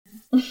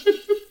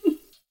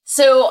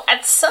 So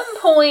at some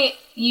point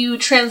you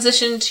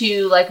transitioned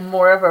to like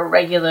more of a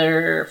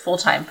regular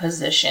full-time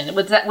position.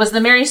 Was the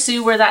Mary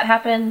Sue where that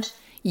happened?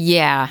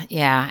 Yeah.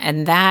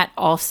 And that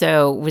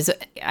also was,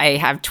 I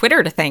have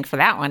Twitter to thank for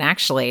that one,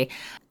 actually.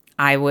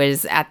 I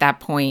was at that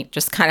point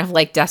just kind of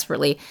like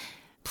desperately,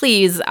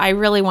 please, I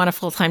really want a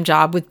full-time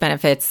job with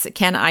benefits.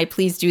 Can I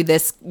please do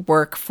this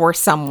work for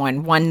someone,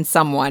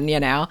 you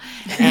know?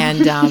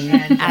 And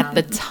at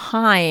the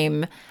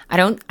time, I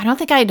don't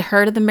think I'd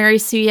heard of the Mary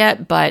Sue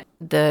yet, but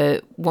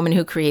the woman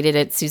who created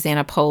it,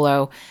 Susanna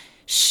Polo,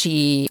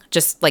 she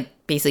just like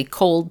basically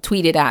cold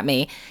tweeted at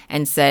me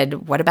and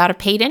said, what about a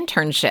paid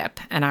internship?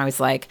 And I was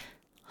like,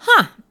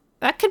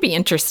 that could be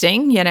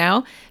interesting, you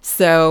know?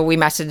 So we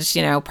messaged,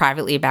 you know,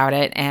 privately about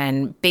it.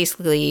 And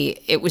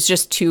basically it was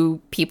just two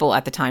people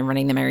at the time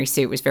running the Mary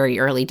Sue. It was very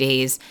early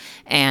days,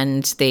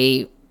 and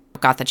they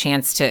got the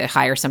chance to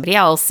hire somebody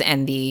else.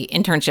 And the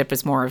internship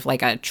was more of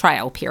like a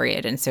trial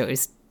period. And so it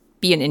was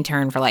be an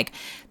intern for like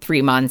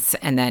 3 months.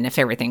 And then if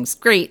everything's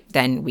great,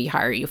 then we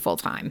hire you full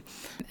time.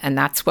 And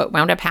that's what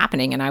wound up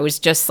happening. And I was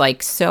just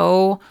like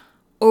so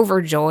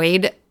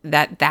overjoyed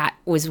that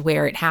was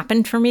where it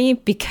happened for me,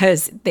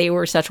 because they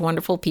were such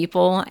wonderful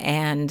people,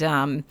 and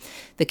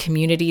the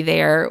community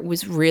there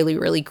was really,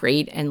 really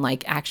great, and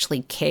like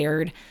actually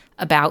cared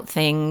about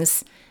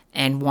things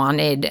and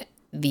wanted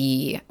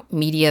the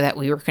media that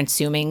we were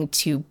consuming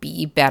to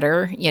be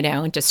better, you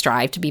know, and to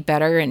strive to be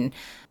better. And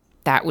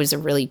that was a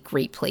really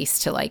great place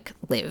to like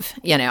live,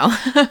 you know?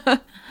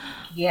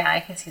 Yeah, I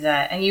can see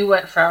that. And you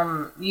went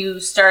from, you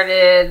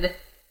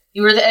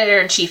were the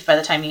editor-in-chief by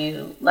the time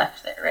you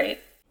left there,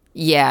 right?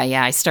 Yeah.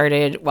 I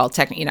started,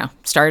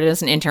 started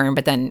as an intern,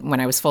 but then when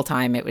I was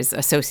full-time, it was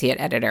associate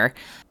editor.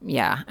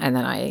 Yeah. And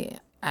then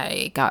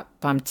I got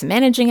bumped to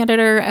managing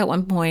editor at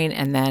one point,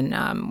 and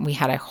then we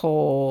had a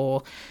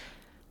whole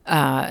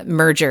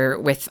merger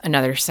with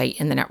another site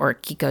in the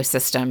network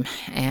ecosystem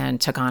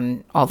and took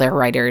on all their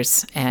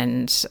writers,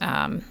 and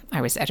I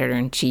was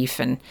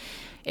editor-in-chief, and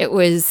it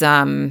was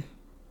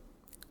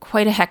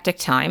quite a hectic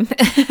time,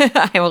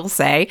 I will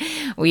say.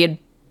 We had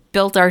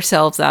built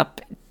ourselves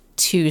up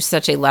to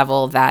such a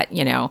level that,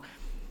 you know,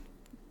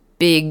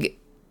 big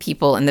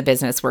people in the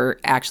business were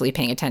actually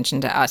paying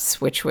attention to us,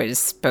 which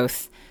was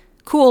both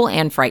cool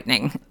and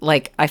frightening.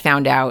 Like, I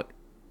found out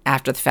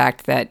after the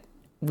fact that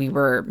we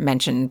were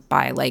mentioned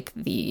by like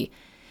the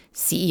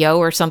CEO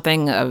or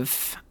something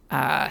of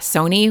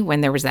Sony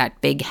when there was that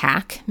big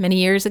hack many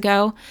years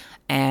ago.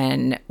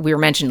 And we were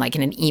mentioned like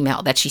in an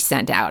email that she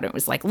sent out. It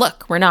was like,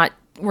 look, we're not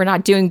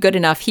doing good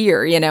enough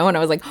here, you know? And I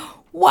was like,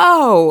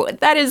 whoa,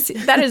 that is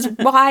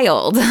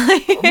wild.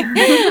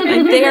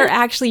 And they're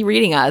actually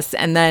reading us.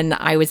 And then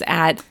I was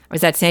at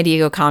San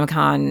Diego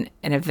Comic-Con,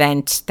 an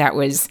event that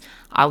was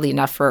oddly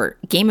enough for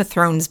Game of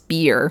Thrones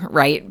beer,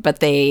 right? But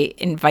they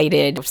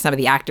invited some of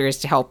the actors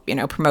to help,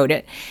 promote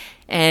it.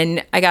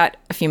 And I got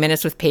a few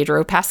minutes with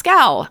Pedro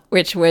Pascal,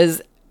 which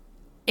was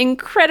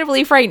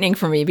incredibly frightening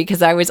for me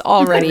because I was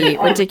already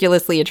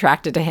ridiculously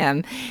attracted to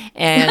him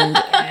and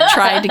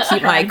tried to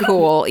keep my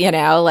cool,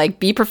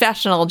 be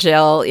professional,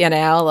 Jill,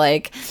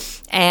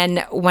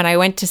 and when I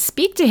went to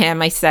speak to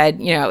him, I said,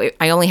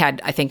 I only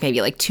had, I think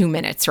maybe like 2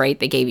 minutes, right?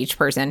 They gave each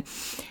person.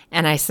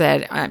 And I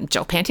said, I'm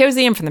Jill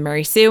Pantozzi, I'm from the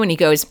Mary Sue. And he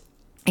goes,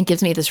 and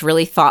gives me this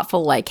really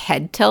thoughtful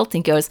head tilt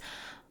and goes,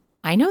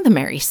 I know the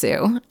Mary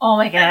Sue. Oh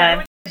my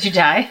God. Did you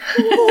die?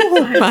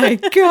 Oh my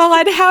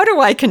God. How do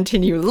I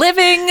continue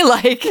living?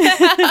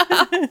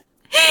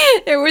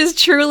 It was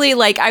truly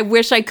I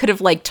wish I could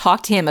have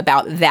talked to him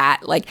about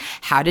that.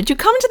 How did you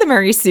come to the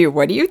Mary Sue?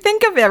 What do you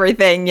think of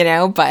everything?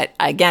 But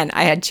again,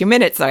 I had 2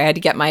 minutes, so I had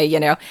to get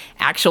my,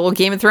 actual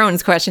Game of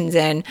Thrones questions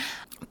in.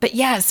 But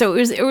yeah, so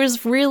it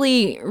was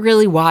really,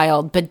 really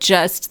wild, but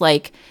just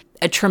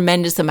a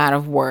tremendous amount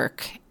of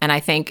work. And I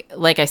think,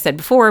 like I said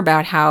before,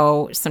 about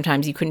how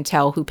sometimes you couldn't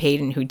tell who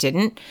paid and who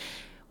didn't.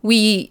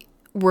 We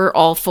were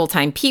all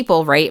full-time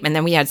people, right? And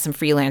then we had some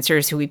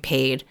freelancers who we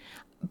paid.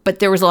 But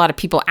there was a lot of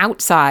people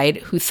outside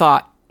who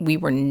thought we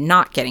were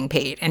not getting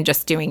paid and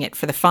just doing it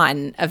for the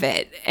fun of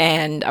it.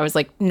 And I was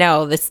like,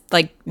 no, this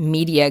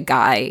media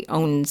guy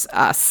owns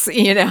us,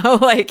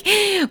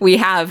 we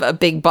have a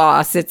big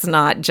boss. It's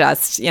not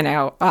just,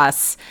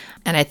 us.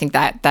 And I think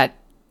that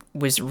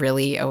was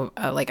really a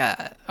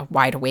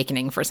wide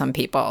awakening for some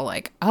people.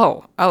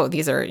 Oh,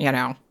 these are,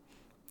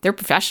 they're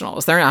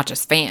professionals. They're not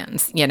just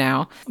fans,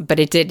 but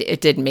it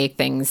did make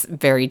things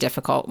very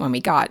difficult when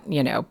we got,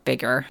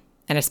 bigger.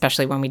 And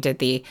especially when we did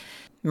the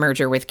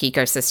merger with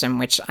Ecosystem,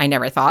 which I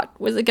never thought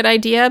was a good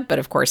idea. But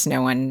of course,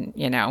 no one,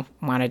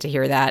 wanted to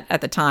hear that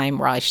at the time.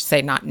 Well, I should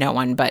say not no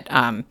one, but,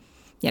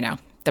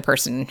 the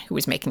person who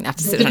was making that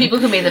decision. The people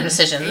who made the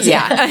decisions.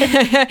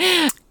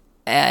 Yeah.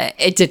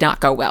 It did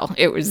not go well.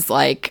 It was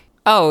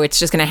oh, it's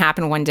just going to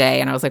happen one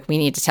day. And I was like, we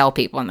need to tell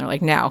people. And they're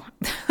like, no.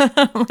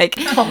 I'm like,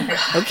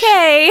 oh,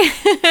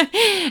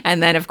 okay.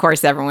 And then, of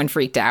course, everyone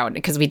freaked out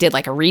because we did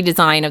a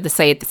redesign of the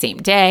site the same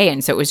day.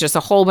 And so it was just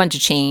a whole bunch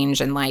of change.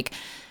 And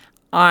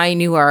I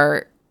knew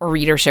our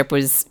readership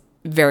was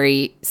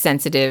very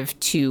sensitive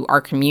to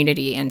our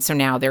community. And so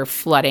now they're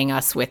flooding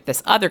us with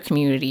this other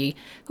community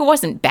who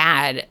wasn't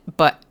bad,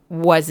 but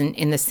wasn't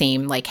in the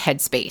same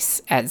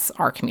headspace as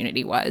our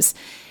community was.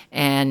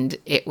 And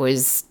it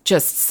was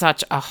just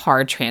such a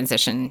hard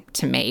transition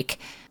to make.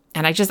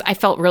 And I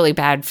felt really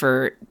bad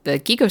for the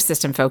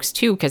Ecosystem folks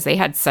too, because they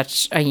had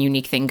such a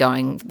unique thing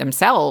going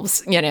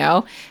themselves,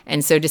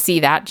 And so to see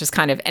that just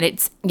kind of, and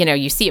it's,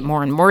 you see it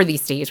more and more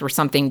these days where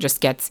something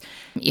just gets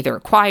either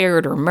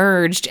acquired or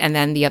merged, and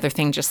then the other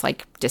thing just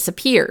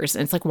disappears.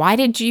 And it's why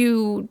did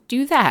you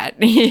do that?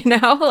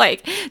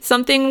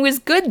 Something was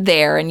good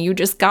there and you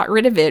just got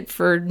rid of it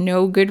for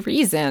no good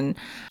reason.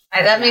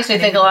 That makes me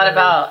think a lot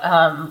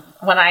about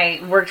when I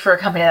worked for a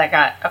company that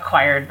got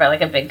acquired by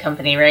a big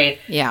company, right?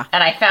 Yeah.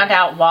 And I found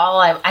out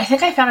I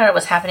think I found out it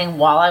was happening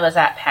while I was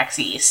at PAX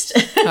East.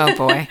 Oh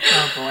boy.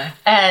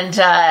 And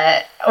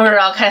we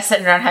were all kind of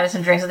sitting around having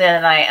some drinks at the end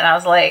of the night, and I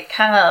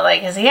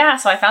was yeah,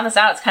 so I found this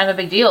out. It's kind of a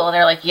big deal. And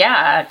they're like,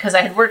 yeah, because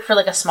I had worked for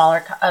a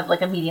smaller,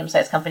 a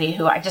medium-sized company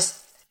who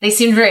they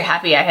seemed very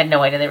happy. I had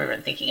no idea they were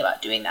even thinking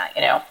about doing that,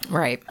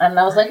 Right. And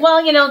I was like,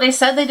 well, they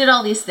said they did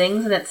all these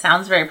things and it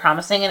sounds very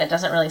promising and it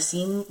doesn't really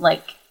seem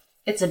like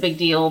it's a big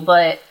deal.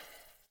 But,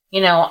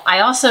 I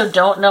also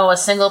don't know a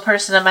single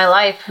person in my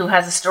life who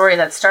has a story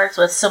that starts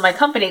with, so my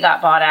company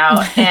got bought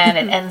out and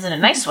it ends in a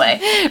nice way.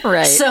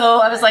 Right.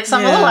 So I was so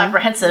I'm a little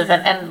apprehensive,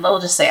 and we'll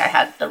just say I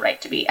had the right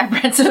to be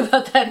apprehensive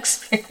about that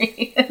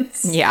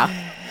experience.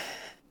 Yeah.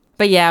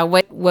 But yeah,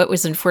 what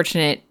was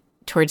unfortunate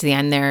towards the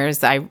end there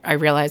is I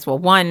realized, well,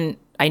 one,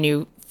 I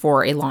knew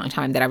for a long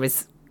time that I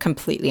was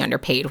completely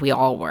underpaid. We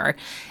all were.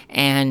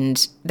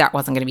 And that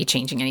wasn't going to be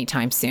changing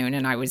anytime soon.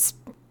 And I was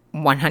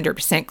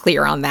 100%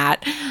 clear on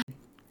that.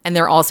 And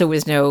there also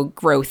was no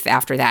growth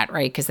after that,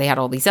 right? Because they had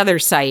all these other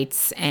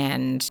sites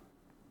and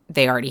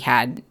they already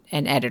had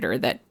an editor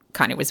that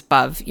kind of was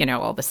above,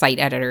 all the site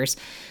editors.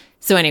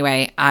 So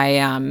anyway,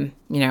 I,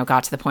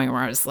 got to the point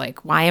where I was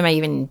like, why am I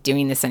even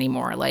doing this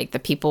anymore? The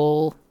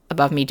people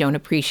above me don't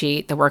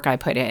appreciate the work I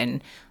put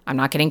in. I'm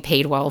not getting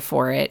paid well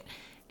for it.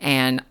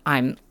 And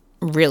I'm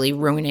really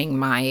ruining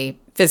my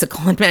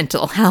physical and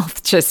mental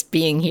health just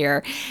being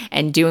here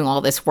and doing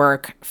all this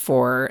work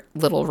for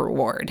little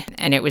reward.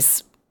 And it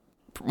was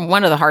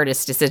one of the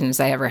hardest decisions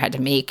I ever had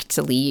to make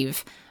to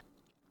leave.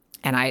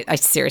 And I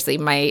seriously,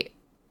 my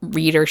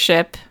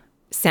readership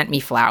sent me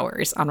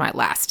flowers on my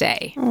last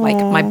day.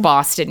 Aww. My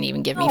boss didn't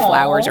even give me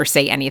flowers or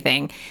say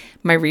anything.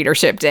 My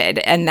readership did.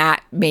 And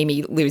that made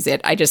me lose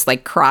it. I just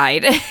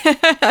cried.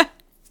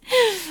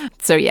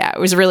 So yeah, it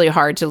was really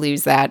hard to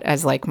lose that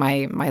as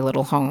my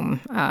little home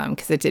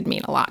because it did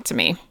mean a lot to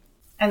me.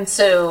 And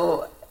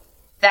so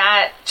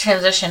that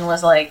transition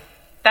was like,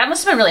 that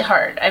must have been really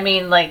hard. I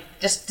mean, like,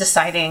 just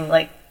deciding,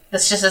 like,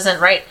 this just isn't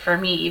right for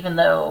me, even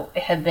though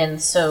it had been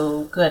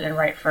so good and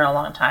right for a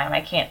long time.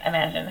 I can't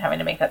imagine having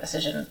to make that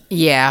decision.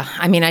 Yeah.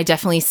 I mean, I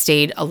definitely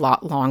stayed a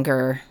lot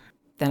longer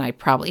than I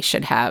probably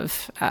should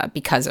have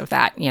because of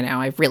that. You know,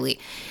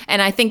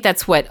 and I think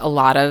that's what a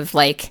lot of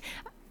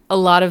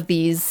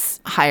these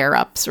higher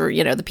ups, or,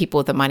 you know, the people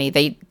with the money,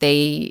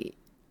 they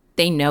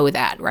know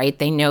that, right?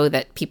 They know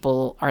that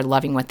people are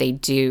loving what they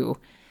do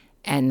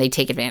and they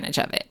take advantage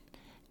of it.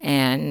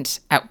 And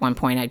at one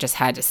point I just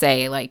had to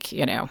say, like,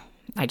 you know,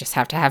 I just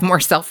have to have more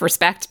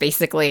self-respect,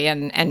 basically,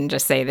 and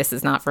just say, this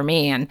is not for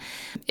me. And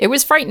it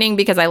was frightening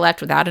because I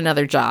left without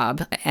another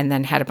job, and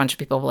then had a bunch of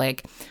people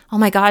like, oh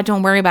my God,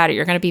 don't worry about it.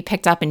 You're going to be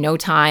picked up in no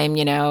time.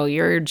 You know,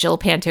 you're Jill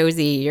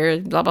Pantozzi, you're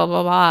blah, blah,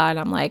 blah, blah. And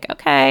I'm like,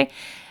 okay.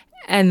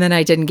 And then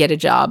I didn't get a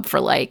job for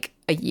like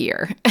a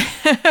year.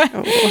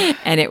 Oh.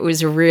 And it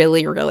was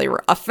really, really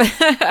rough.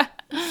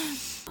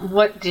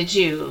 What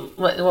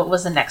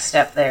was the next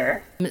step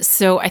there?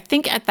 So I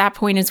think at that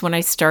point is when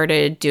I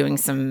started doing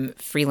some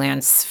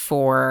freelance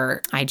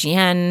for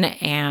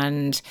IGN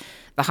and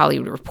The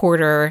Hollywood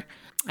Reporter.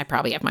 I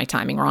probably have my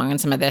timing wrong on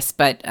some of this,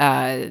 but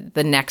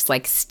the next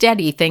like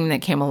steady thing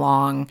that came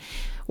along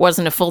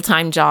wasn't a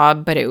full-time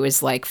job, but it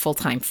was like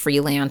full-time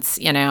freelance,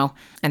 you know,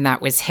 and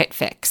that was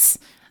HitFix,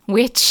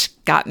 which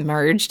got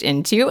merged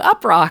into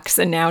Uprocks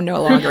and now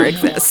no longer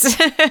exists.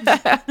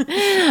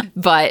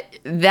 But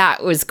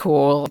that was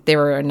cool. They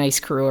were a nice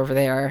crew over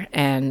there,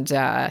 and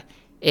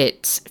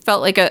it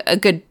felt like a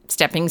good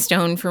stepping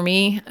stone for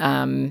me.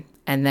 And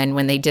then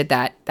when they did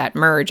that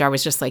merge, I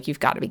was just like, you've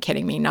got to be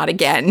kidding me, not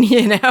again,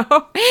 you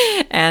know?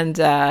 And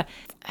I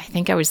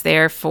think I was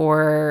there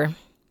for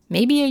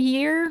maybe a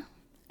year,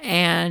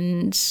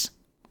 and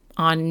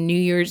on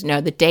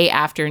the day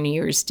after New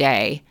Year's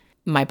Day,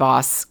 my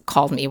boss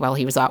called me while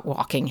he was out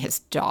walking his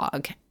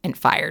dog and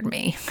fired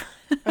me.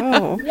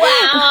 Oh. Wow.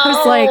 I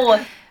was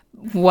like,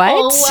 what?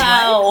 Oh,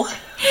 wow.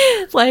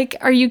 Like,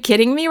 are you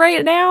kidding me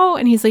right now?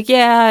 And he's like,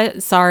 yeah,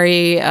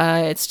 sorry.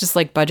 It's just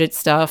like budget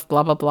stuff,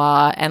 blah, blah,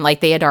 blah. And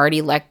like they had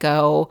already let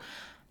go,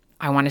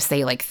 I want to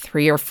say like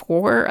 3 or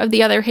 4 of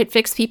the other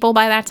HitFix people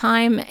by that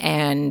time,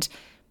 and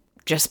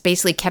just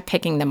basically kept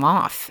picking them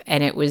off.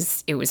 And it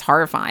was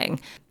horrifying.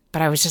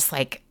 But I was just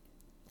like,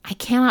 I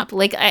cannot,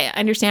 like, I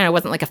understand I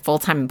wasn't like a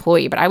full-time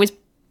employee, but I was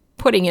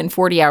putting in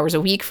 40 hours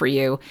a week for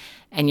you,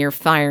 and you're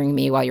firing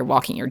me while you're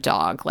walking your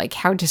dog. Like,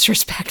 how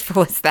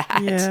disrespectful is that?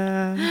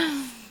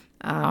 Yeah.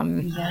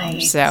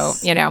 So,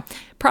 you know,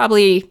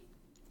 probably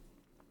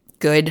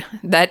good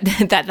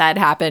that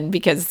happened,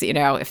 because, you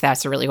know, if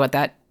that's really what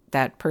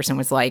that person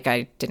was like,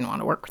 I didn't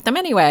want to work with them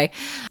anyway.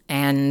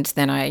 And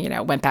then I, you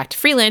know, went back to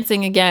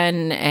freelancing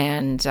again,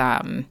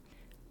 and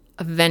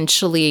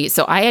eventually,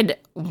 so I had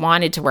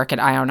wanted to work at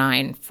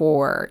IO9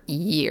 for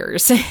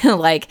years.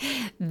 Like,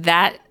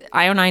 that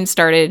IO9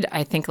 started,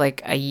 I think,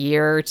 like a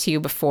year or 2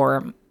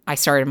 before I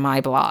started my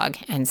blog.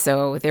 And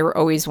so there were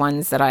always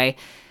ones that I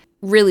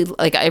really,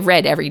 like, I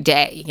read every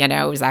day, you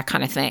know, it was that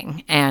kind of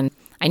thing. And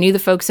I knew the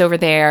folks over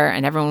there,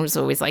 and everyone was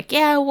always like,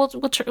 yeah,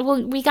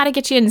 we got to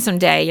get you in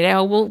someday, you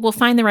know, we'll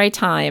find the right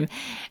time.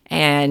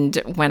 And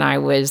when I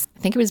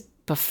think it was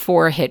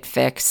before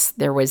HitFix,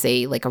 there was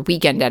a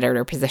weekend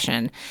editor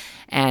position,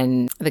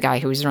 and the guy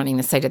who was running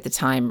the site at the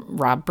time,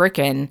 Rob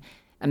Bricken,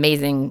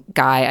 amazing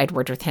guy. I'd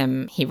worked with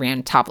him. He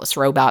ran Topless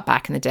Robot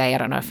back in the day. I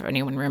don't know if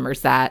anyone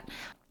remembers that.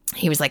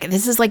 He was like,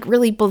 this is like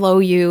really below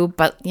you,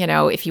 but, you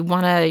know, if you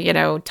want to, you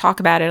know, talk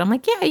about it. I'm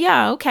like,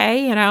 yeah,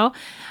 okay, you know,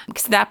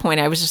 because at that point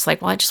I was just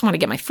like, well, I just want to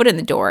get my foot in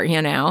the door,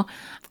 you know.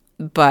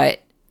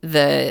 But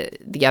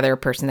the other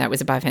person that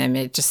was above him,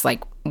 it just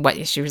like,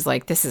 what, she was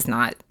like, this is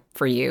not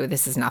for you.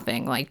 This is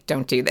nothing. Like,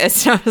 don't do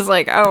this. I was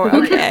like, oh,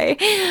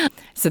 okay.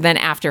 So then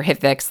after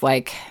HitFix,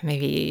 like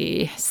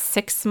maybe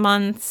 6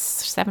 months,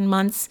 7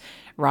 months,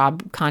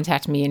 Rob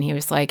contacted me, and he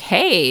was like,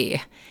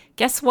 hey,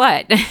 guess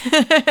what?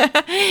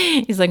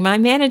 He's like, my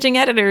managing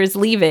editor is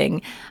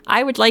leaving.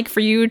 I would like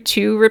for you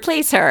to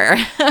replace her.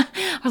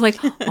 I was like,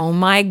 oh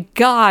my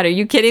God, are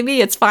you kidding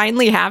me? It's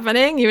finally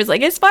happening. He was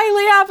like, it's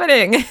finally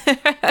happening.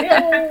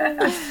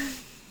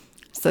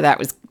 So that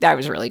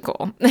was really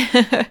cool.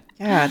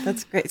 Yeah,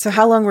 that's great. So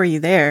how long were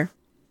you there?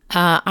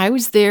 I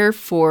was there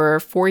for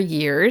 4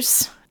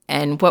 years.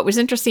 And what was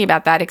interesting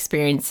about that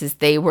experience is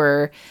they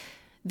were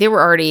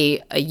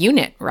already a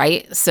unit,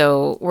 right?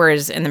 So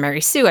whereas in the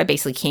Mary Sue, I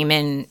basically came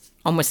in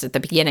almost at the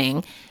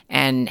beginning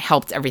and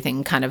helped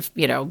everything kind of,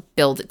 you know,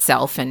 build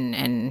itself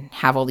and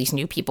have all these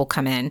new people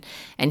come in.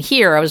 And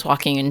here I was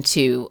walking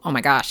into, oh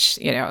my gosh,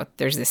 you know,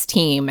 there's this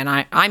team, and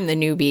I'm the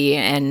newbie,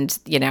 and,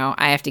 you know,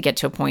 I have to get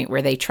to a point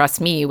where they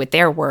trust me with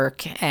their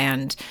work.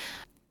 And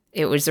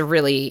it was a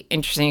really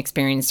interesting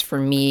experience for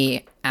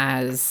me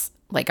as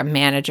like a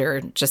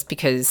manager, just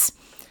because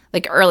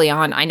like early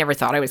on, I never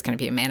thought I was going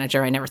to be a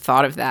manager. I never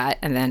thought of that.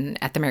 And then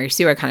at the Mary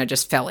Sue, I kind of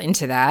just fell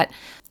into that.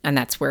 And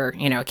that's where,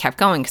 you know, it kept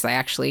going, because I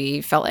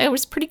actually felt I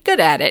was pretty good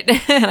at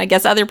it. And I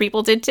guess other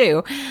people did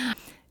too.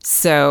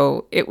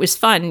 So it was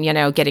fun,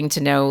 getting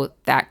to know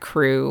that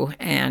crew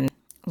and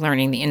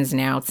learning the ins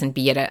and outs, and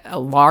be at a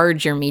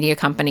larger media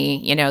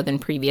company, than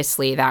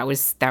previously. That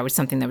was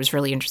something that was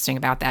really interesting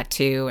about that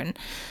too. And,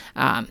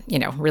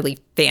 really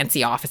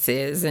fancy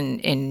offices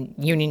in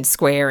Union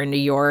Square in New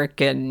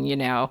York,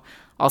 and,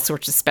 all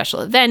sorts of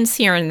special events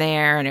here and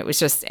there. And it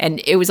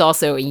was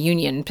also a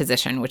union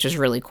position, which is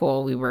really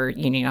cool. We were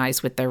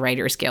unionized with the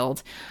Writers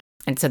Guild.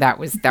 And so that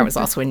was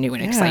also a new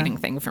and exciting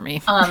thing for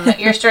me.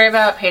 Your story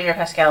about Pedro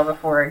Pascal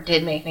before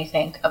did make me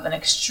think of an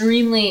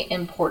extremely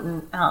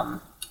important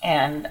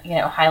and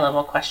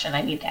high-level question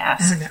I need to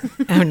ask.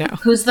 Oh no.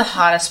 Who's the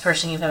hottest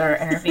person you've ever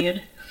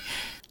interviewed?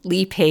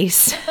 Lee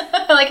Pace.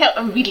 I like how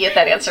immediate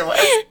that answer was.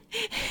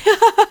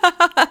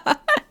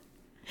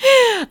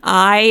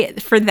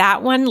 For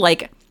that one,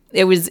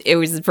 it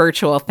was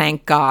virtual,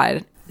 thank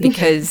God,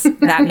 because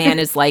that man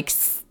is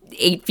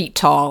 8 feet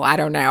tall. I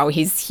don't know.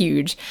 He's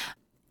huge.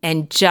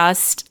 And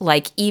just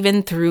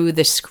even through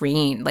the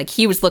screen,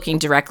 he was looking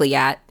directly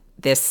at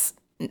this.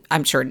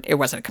 I'm sure it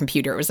wasn't a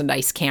computer. It was a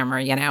nice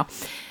camera,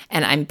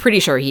 and I'm pretty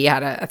sure he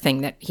had a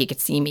thing that he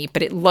could see me,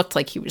 but it looked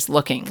like he was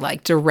looking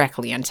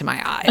directly into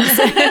my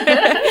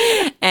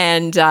eyes.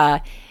 And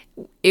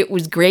it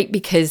was great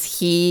because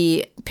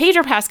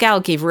Pedro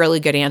Pascal gave really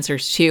good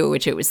answers too,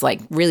 which it was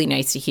really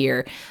nice to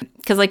hear.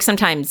 Because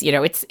sometimes,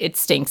 it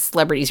stinks.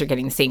 Celebrities are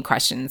getting the same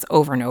questions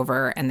over and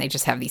over, and they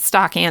just have these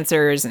stock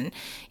answers. And,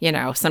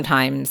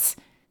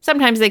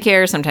 sometimes they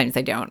care, sometimes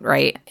they don't,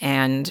 right?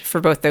 And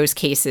for both those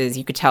cases,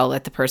 you could tell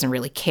that the person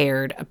really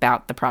cared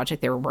about the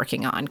project they were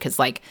working on. Because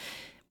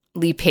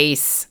Lee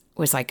Pace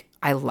was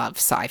I love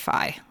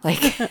sci-fi.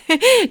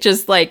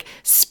 Just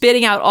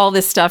spitting out all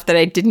this stuff that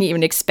I didn't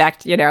even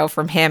expect,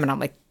 from him. And I'm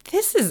like,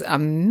 this is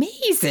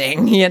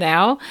amazing,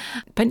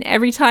 But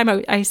every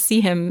time I see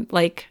him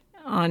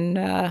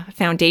on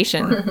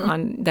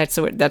Foundation, that's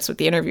what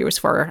the interview was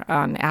for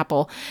on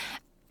Apple.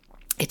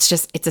 It's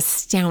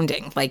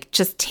astounding.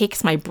 Just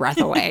takes my breath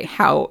away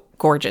how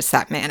gorgeous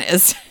that man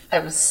is. I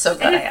was so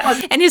glad I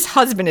asked. And his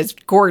husband is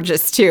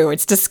gorgeous too.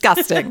 It's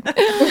disgusting.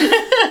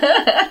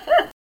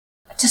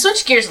 To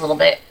switch gears a little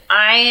bit,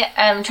 I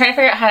am trying to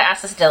figure out how to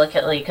ask this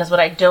delicately, because what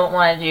I don't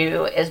want to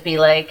do is be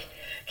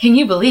can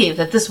you believe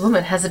that this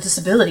woman has a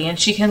disability and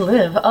she can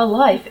live a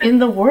life in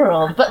the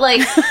world? But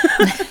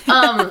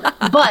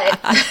but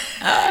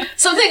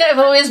something I've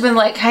always been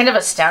kind of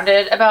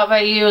astounded about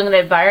by you and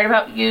admired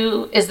about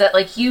you is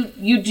that you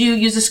do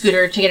use a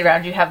scooter to get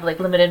around. You have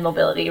limited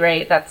mobility,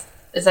 right?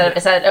 Is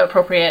that an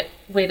appropriate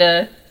way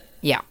to?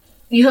 Yeah.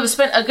 You have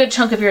spent a good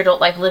chunk of your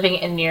adult life living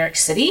in New York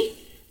City,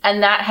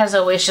 and that has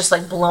always just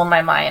blown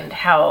my mind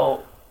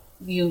how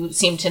you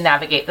seem to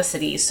navigate the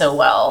city so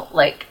well.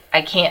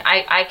 I can't.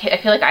 I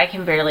feel I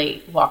can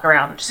barely walk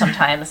around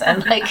sometimes,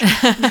 and I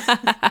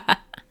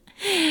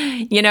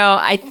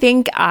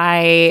think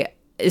I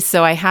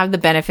have the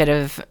benefit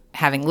of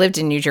having lived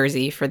in New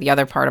Jersey for the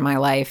other part of my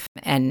life,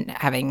 and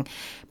having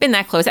been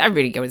that close.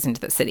 Everybody goes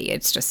into the city.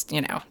 It's just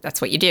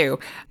that's what you do.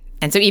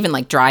 And so even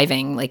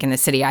driving in the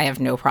city, I have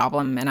no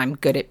problem, and I'm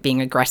good at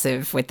being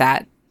aggressive with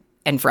that.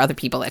 And for other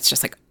people, it's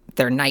just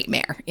their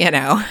nightmare,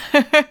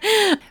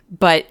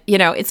 But,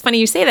 it's funny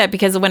you say that,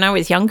 because when I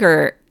was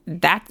younger,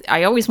 that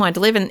I always wanted to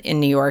live in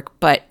New York,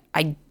 but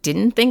I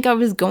didn't think I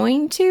was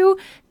going to,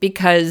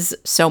 because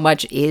so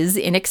much is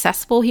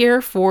inaccessible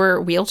here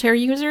for wheelchair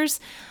users.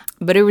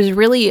 But it was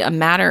really a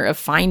matter of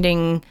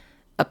finding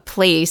a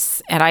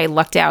place, and I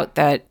lucked out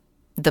that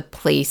the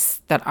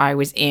place that I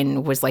was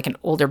in was an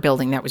older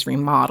building that was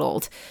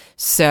remodeled.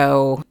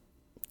 So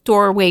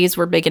doorways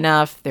were big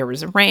enough, there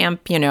was a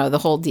ramp, the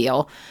whole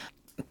deal.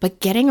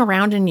 But getting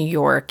around in New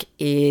York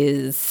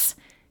is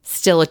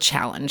still a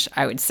challenge,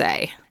 I would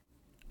say.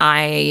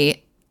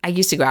 I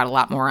used to go out a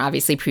lot more,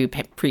 obviously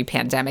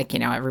pre-pandemic,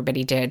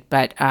 everybody did,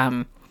 but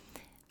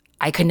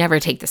I could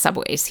never take the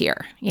subways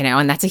here,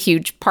 and that's a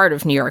huge part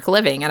of New York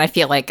living. And I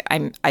feel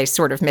I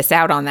sort of miss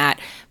out on that,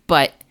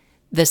 but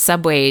the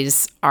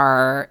subways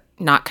are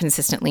not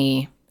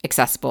consistently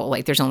accessible.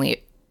 There's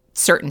only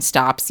certain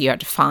stops you have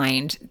to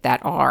find that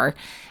are.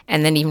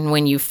 And then even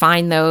when you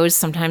find those,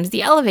 sometimes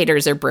the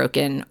elevators are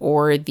broken,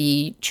 or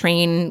the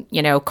train,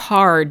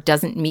 car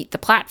doesn't meet the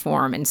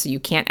platform. And so you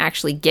can't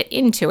actually get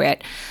into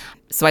it.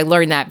 So I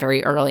learned that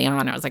very early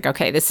on. I was like,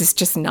 okay, this is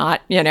just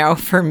not,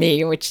 for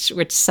me, which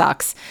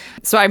sucks.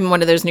 So I'm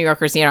one of those New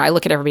Yorkers, I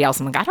look at everybody else.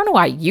 I'm like, I don't know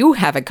why you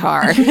have a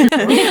car.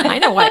 I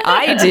know why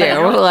I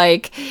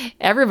do.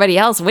 Everybody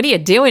else, what are you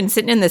doing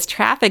sitting in this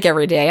traffic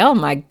every day? Oh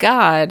my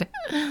God.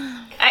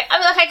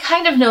 I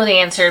kind of know the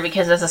answer,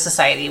 because as a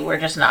society, we're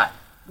just not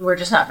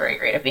very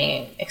great at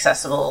being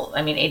accessible.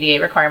 I mean,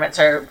 ADA requirements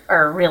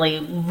are really,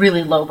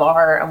 really low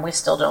bar, and we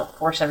still don't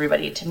force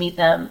everybody to meet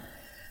them.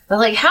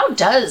 But how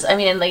does,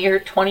 in the year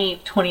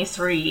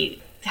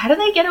 2023, how do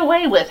they get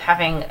away with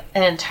having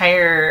an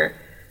entire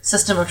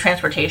system of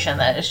transportation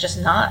that is just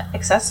not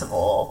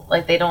accessible?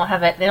 They don't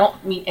have it. They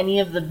don't meet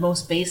any of the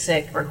most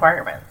basic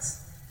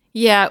requirements.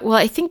 Yeah, well,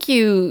 I think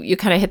you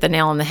kind of hit the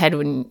nail on the head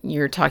when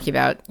you're talking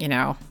about,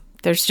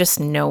 there's just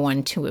no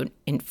one to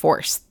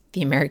enforce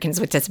the Americans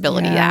with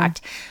Disability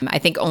Act. I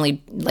think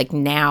only like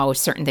now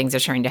certain things are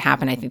starting to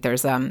happen. I think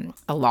there's a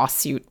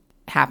lawsuit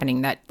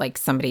happening that like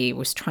somebody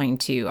was trying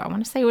to, I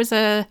want to say it was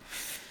a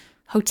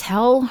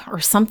hotel or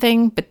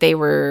something, but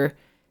they're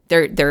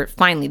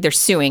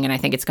suing, and I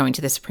think it's going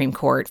to the Supreme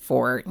Court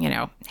for,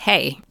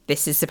 hey,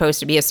 this is supposed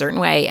to be a certain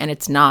way and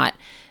it's not.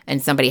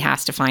 And somebody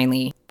has to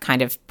finally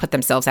kind of put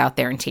themselves out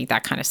there and take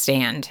that kind of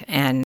stand.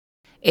 And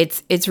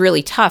it's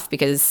really tough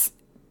because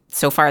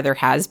so far there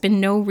has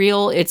been no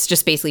real, it's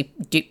just basically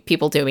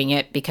people doing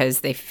it because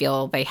they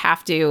feel they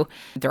have to,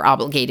 they're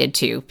obligated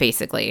to,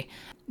 basically.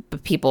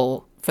 But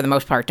people, for the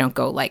most part, don't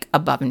go like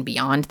above and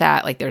beyond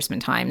that. Like there's been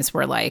times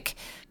where like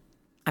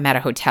I'm at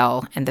a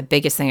hotel and the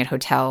biggest thing at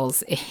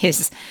hotels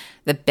is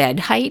the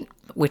bed height,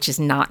 which is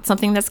not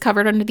something that's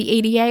covered under the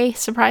ADA,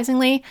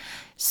 surprisingly.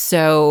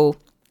 So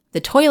the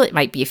toilet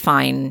might be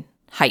fine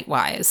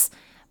height-wise,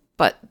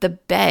 but the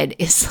bed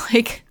is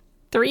like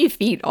 3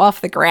 feet off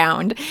the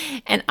ground.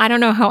 And I don't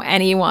know how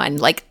anyone,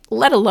 like,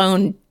 let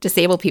alone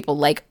disabled people,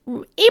 like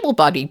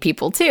able-bodied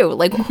people too,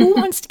 like who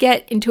wants to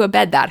get into a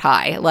bed that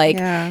high?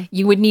 Like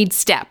you would need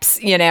steps,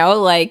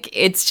 like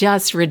it's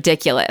just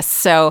ridiculous.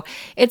 So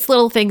it's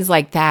little things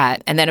like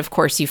that. And then of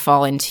course you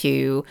fall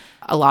into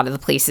a lot of the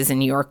places in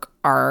New York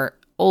are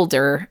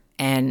older.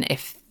 And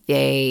if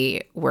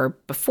they were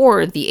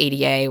before the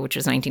ADA, which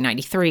was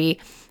 1993,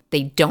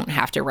 they don't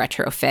have to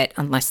retrofit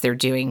unless they're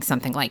doing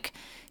something like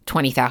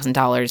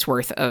 $20,000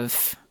 worth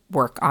of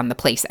work on the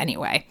place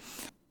anyway.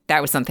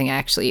 That was something I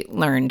actually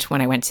learned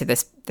when I went to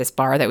this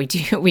bar that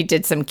we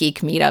did some geek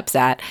meetups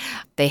at.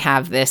 They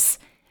have this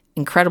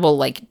incredible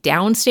like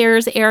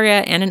downstairs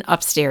area and an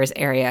upstairs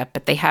area,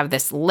 but they have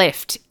this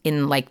lift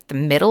in like the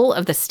middle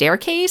of the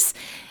staircase.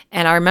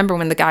 And I remember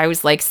when the guy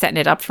was like setting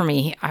it up for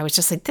me, I was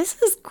just like,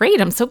 this is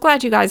great. I'm so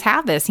glad you guys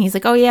have this. And he's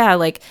like, oh yeah,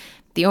 like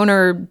the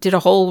owner did a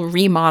whole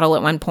remodel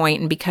at one point,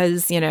 and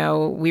because,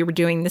 we were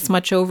doing this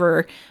much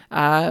over,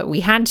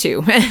 we had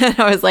to. And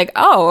I was like,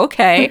 oh,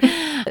 okay.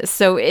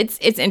 So it's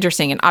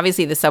interesting. And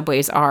obviously the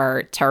subways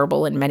are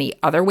terrible in many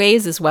other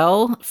ways as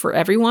well for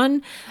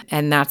everyone.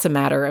 And that's a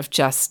matter of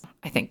just,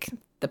 I think,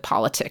 the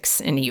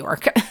politics in New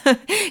York.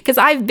 Because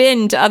I've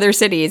been to other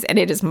cities and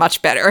it is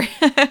much better.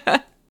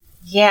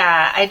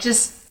 Yeah,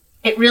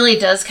 it really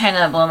does kind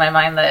of blow my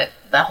mind that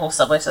the whole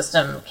subway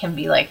system can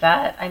be like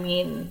that. I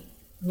mean,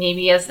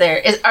 maybe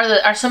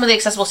are some of the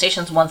accessible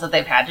stations ones that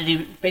they've had to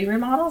do big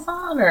remodels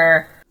on,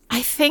 or?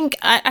 I think,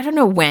 I don't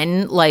know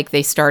when like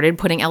they started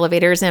putting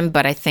elevators in,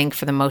 but I think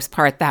for the most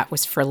part that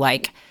was for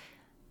like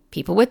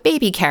people with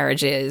baby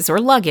carriages or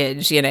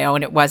luggage, and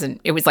it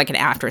was like an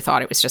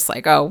afterthought. It was just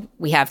like, oh,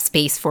 we have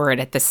space for it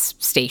at this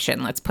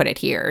station. Let's put it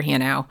here,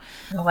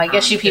 Oh, I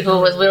guess you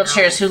people with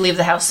wheelchairs who leave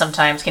the house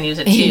sometimes can use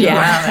it too. Yeah.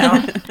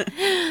 I don't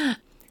know.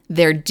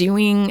 They're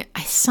doing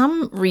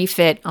some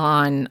refit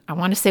on, I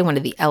want to say, one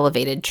of the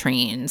elevated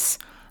trains,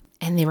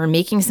 and they were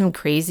making some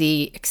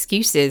crazy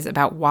excuses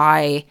about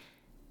why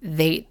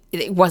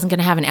it wasn't going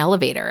to have an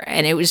elevator.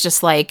 And it was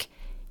just like,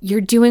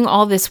 you're doing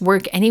all this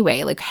work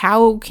anyway. Like,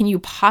 how can you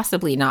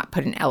possibly not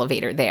put an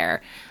elevator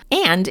there?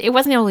 And it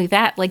wasn't only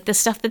that, like the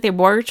stuff that they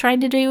were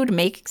trying to do to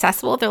make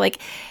accessible, they're like,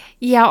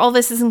 yeah, all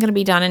this isn't going to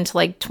be done until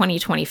like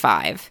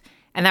 2025.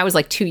 And that was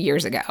like 2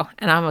 years ago.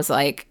 And I was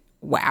like,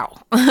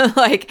 wow,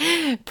 like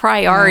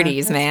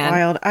priorities, man.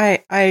 Wild.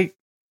 I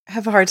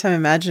have a hard time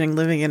imagining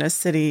living in a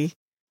city,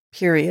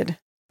 period.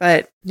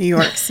 But New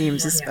York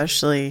seems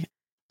especially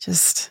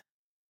just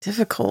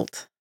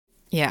difficult.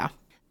 Yeah.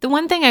 The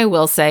one thing I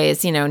will say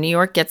is, New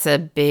York gets a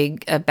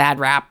bad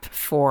rap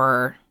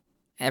for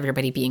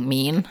everybody being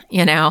mean,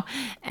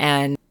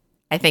 and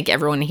I think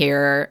everyone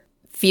here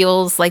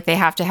feels like they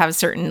have to have a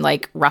certain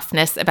like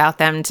roughness about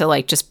them to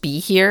like just be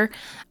here.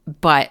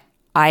 But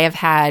I have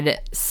had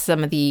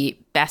some of the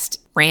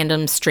best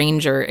random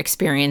stranger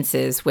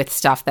experiences with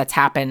stuff that's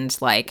happened.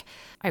 Like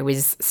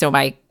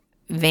my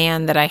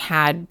van that I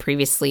had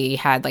previously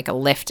had like a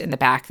lift in the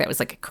back that was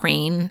like a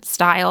crane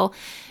style,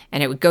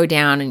 and it would go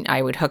down and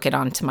I would hook it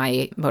onto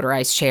my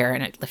motorized chair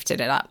and it lifted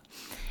it up.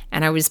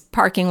 And I was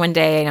parking one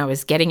day and I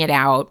was getting it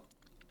out,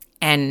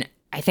 and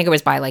I think it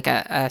was by like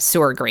a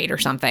sewer grate or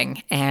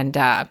something. And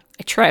I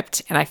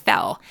tripped and I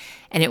fell,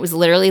 and it was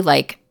literally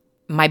like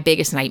my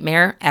biggest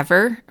nightmare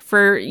ever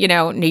for,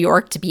 New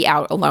York to be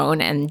out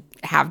alone and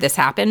have this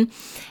happen.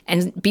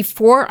 And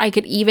before I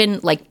could even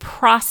like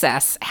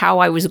process how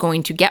I was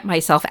going to get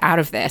myself out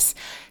of this,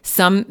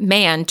 some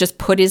man just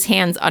put his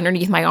hands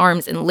underneath my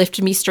arms and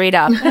lifted me straight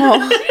up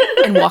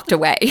and walked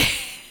away.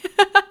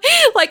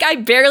 Like I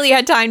barely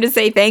had time to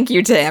say thank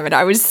you to him. And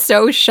I was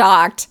so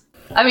shocked.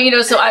 I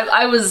mean, so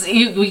I was,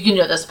 you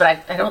know this,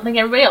 but I don't think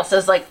everybody else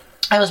does. Like,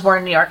 I was born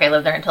in New York. I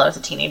lived there until I was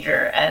a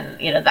teenager.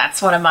 And,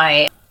 that's one of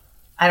my,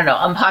 I don't know,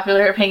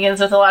 unpopular opinions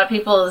with a lot of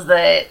people is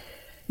that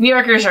New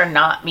Yorkers are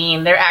not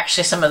mean. They're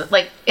actually some of the,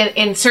 like,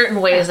 in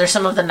certain ways, they're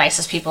some of the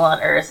nicest people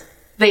on earth.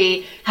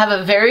 They have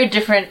a very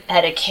different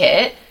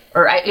etiquette,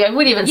 or I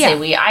would even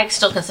say I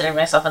still consider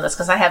myself in this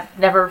because I have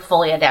never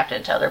fully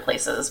adapted to other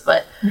places,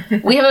 but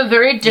we have a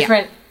very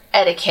different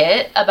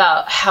etiquette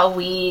about how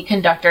we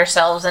conduct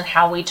ourselves and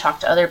how we talk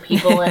to other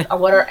people and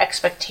what our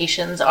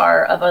expectations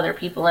are of other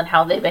people and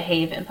how they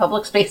behave in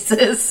public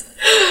spaces.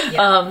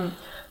 Yeah.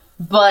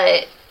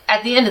 But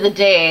at the end of the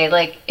day,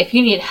 like, if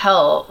you need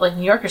help, like,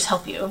 New Yorkers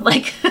help you.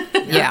 Like,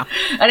 yeah.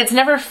 And it's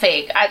never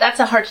fake. That's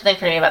a hard thing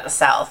for me about the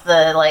South.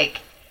 The,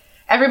 like,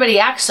 everybody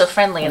acts so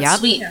friendly and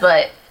sweet,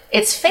 but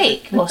it's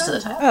fake most of the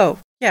time. Oh,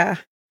 yeah.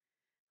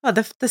 Oh,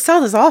 the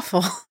South is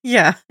awful.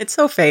 Yeah, it's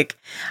so fake.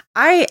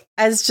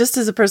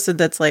 As a person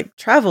that's like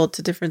traveled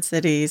to different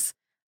cities,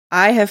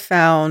 I have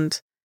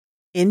found,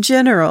 in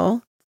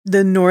general,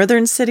 the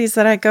northern cities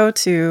that I go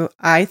to,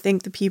 I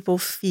think the people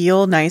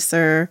feel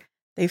nicer.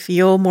 They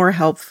feel more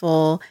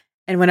helpful.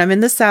 And when I'm in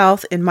the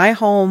South, in my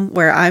home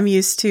where I'm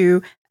used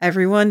to,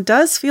 everyone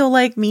does feel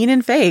like mean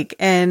and fake.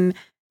 And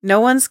no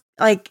one's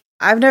like,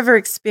 I've never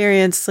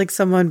experienced like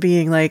someone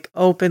being like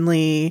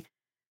openly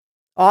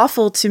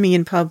awful to me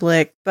in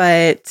public,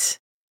 but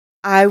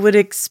I would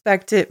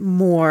expect it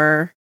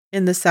more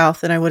in the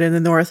South than I would in the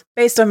North,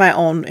 based on my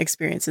own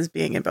experiences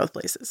being in both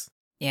places.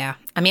 Yeah.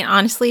 I mean,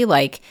 honestly,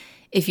 like,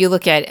 if you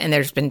look at, and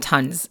there's been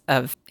tons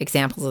of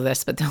examples of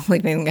this, but the only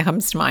thing that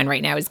comes to mind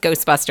right now is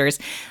Ghostbusters.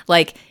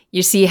 Like,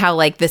 you see how,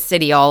 like, the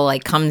city all,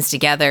 like, comes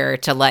together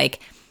to, like,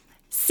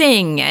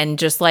 sing and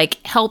just,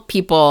 like, help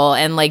people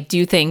and, like,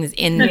 do things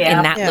in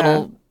that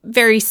little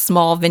very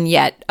small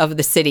vignette of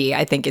the city.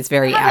 I think is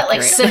very accurate.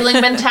 Like sibling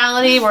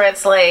mentality where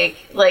it's like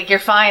you're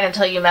fine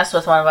until you mess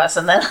with one of us,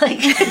 and then like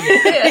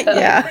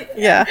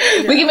yeah,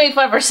 we can make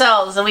fun of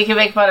ourselves and we can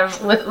make fun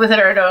of with it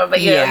or no,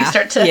 but you know, you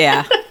start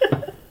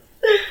to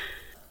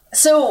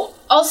So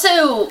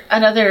also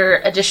another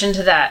addition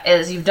to that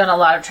is you've done a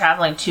lot of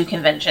traveling to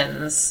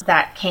conventions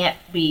that can't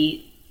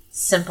be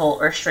simple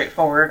or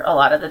straightforward a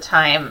lot of the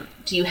time.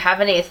 Do you have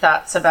any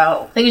thoughts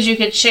about things you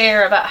could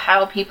share about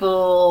how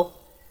people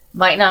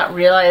might not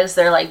realize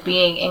they're like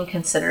being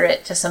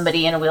inconsiderate to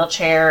somebody in a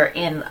wheelchair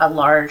in a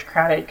large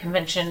crowded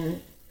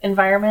convention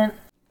environment?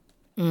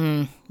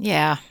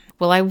 Yeah.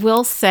 Well, I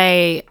will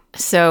say,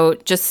 so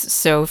just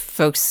so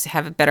folks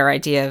have a better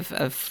idea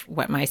of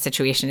what my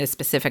situation is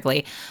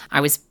specifically, I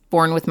was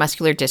born with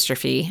muscular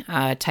dystrophy,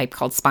 a type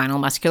called spinal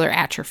muscular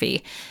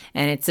atrophy,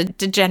 and it's a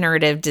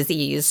degenerative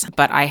disease,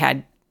 but I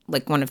had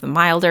like one of the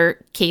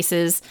milder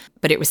cases,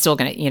 but it was still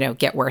going to,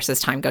 get worse as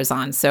time goes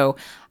on. So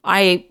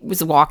I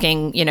was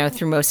walking,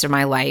 through most of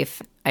my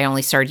life. I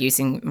only started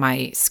using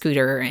my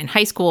scooter in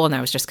high school, and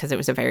that was just because it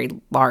was a very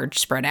large,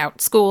 spread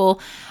out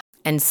school.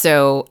 And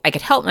so I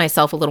could help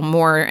myself a little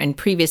more, and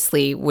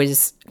previously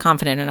was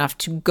confident enough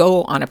to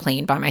go on a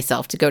plane by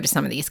myself to go to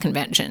some of these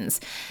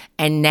conventions.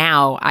 And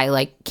now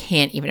I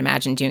can't even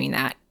imagine doing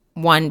that.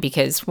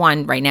 Because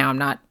right now I'm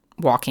not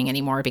walking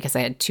anymore because I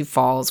had 2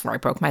 falls where I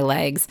broke my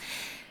legs.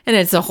 And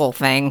it's a whole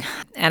thing.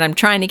 And I'm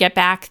trying to get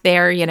back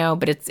there,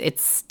 but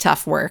it's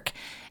tough work.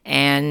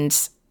 And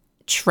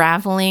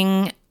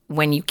traveling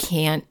when you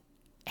can't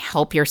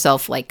help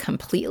yourself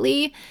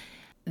completely,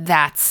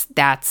 that's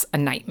a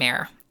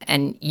nightmare.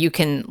 And you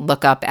can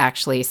look up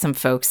actually some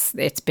folks,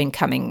 it's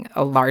becoming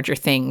a larger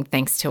thing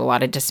thanks to a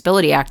lot of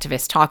disability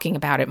activists talking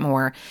about it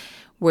more,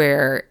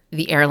 where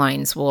the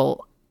airlines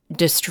will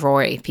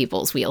destroy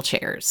people's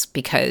wheelchairs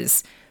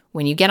because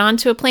when you get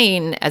onto a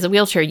plane as a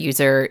wheelchair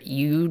user,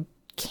 you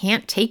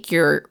can't take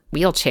your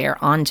wheelchair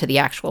onto the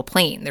actual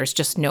plane. There's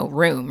just no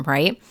room,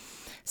 right?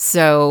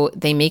 So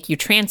they make you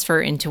transfer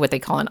into what they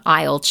call an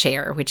aisle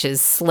chair, which is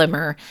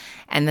slimmer.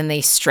 And then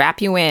they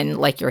strap you in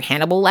like you're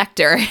Hannibal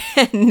Lecter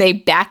and they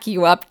back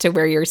you up to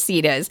where your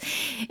seat is.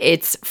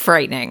 It's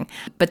frightening.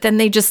 But then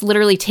they just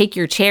literally take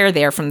your chair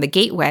there from the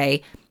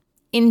gateway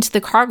into the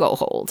cargo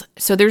hold.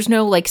 So there's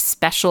no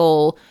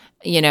special,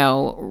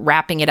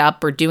 wrapping it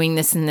up or doing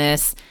this and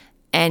this.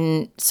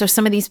 And so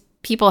some of these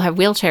people have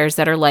wheelchairs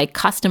that are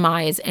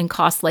customized and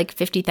cost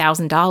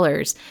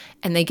 $50,000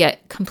 and they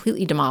get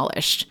completely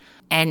demolished.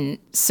 And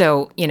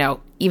so,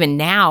 even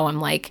now I'm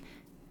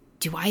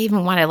do I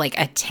even want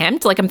to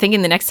attempt? I'm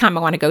thinking the next time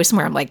I want to go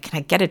somewhere, I'm can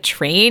I get a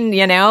train?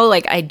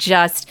 I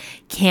just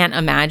can't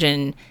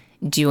imagine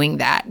doing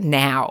that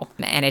now.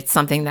 And it's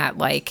something that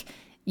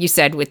you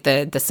said with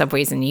the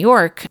subways in New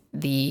York,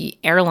 the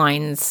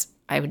airlines,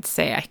 I would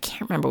say, I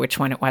can't remember which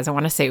one it was. I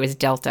want to say it was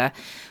Delta.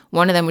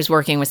 One of them was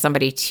working with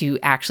somebody to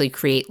actually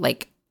create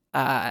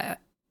a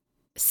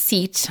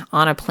seat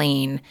on a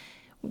plane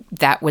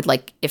that would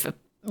if a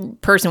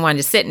person wanted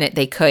to sit in it,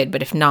 they could,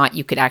 but if not,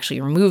 you could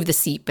actually remove the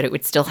seat, but it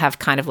would still have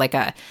kind of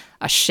a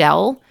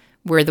shell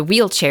where the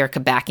wheelchair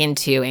could back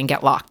into and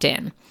get locked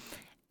in.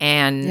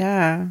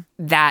 And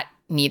that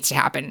needs to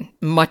happen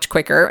much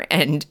quicker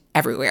and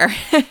everywhere.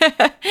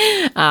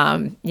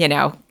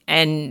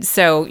 And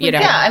so,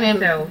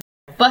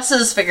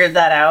 buses figured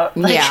that out.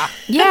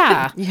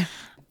 Yeah.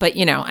 But,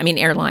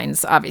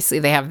 airlines, obviously,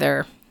 they have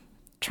their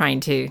trying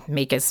to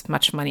make as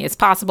much money as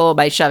possible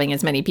by shoving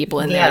as many people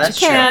in there as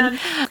you can.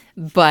 True.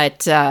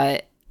 But,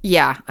 I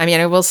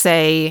will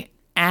say,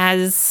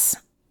 as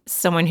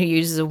someone who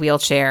uses a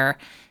wheelchair,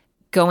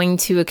 going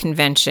to a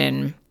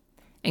convention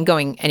and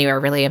going anywhere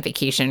really on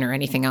vacation or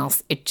anything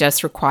else, it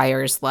just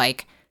requires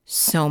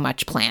so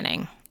much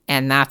planning.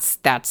 And that's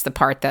the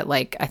part that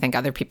like I think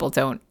other people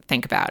don't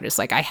think about, is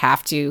like I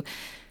have to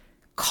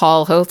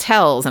call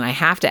hotels and I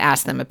have to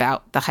ask them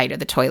about the height of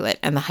the toilet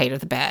and the height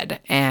of the bed.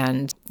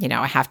 And, you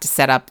know, I have to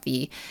set up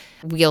the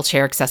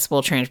wheelchair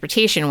accessible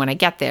transportation when I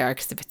get there,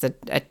 because if it's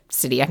a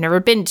city I've never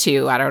been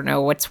to, I don't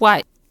know what's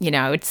what. You know,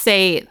 I would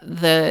say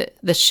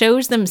the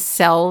shows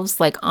themselves,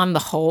 like on the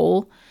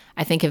whole,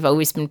 I think have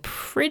always been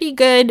pretty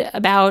good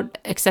about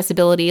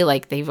accessibility.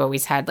 Like they've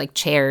always had like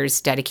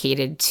chairs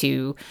dedicated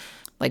to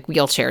like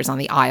wheelchairs on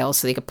the aisle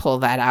so they could pull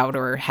that out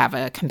or have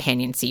a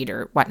companion seat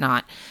or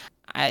whatnot.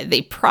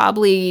 They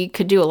probably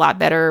could do a lot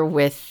better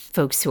with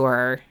folks who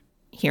are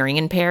hearing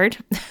impaired,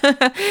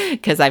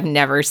 because I've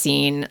never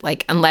seen,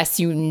 like, unless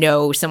you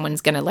know someone's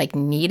going to like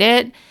need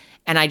it.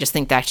 And I just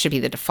think that should be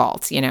the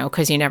default, you know,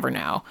 because you never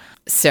know.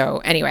 So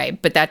anyway,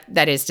 but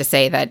that is to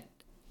say that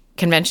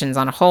conventions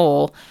on a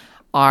whole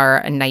are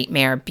a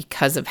nightmare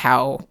because of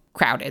how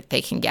crowded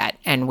they can get.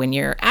 And when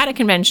you're at a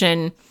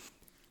convention,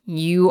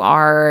 you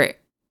are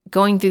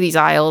going through these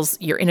aisles,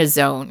 you're in a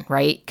zone,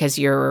 right? Because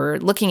you're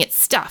looking at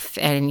stuff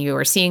and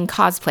you're seeing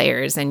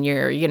cosplayers and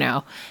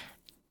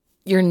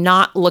you're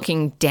not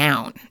looking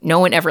down. No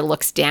one ever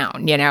looks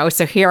down, you know?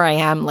 So here I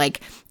am like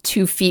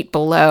 2 feet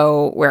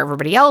below where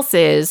everybody else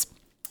is.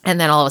 And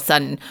then all of a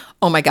sudden,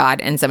 oh my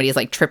God, and somebody's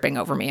like tripping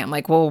over me. I'm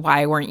like, well,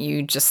 why weren't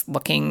you just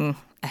looking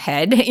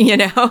ahead, you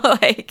know?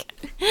 Like,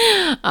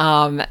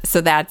 so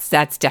that's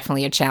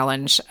definitely a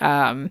challenge.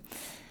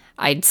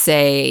 I'd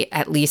say,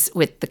 at least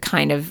with the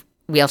kind of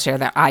wheelchair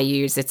that I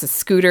use, it's a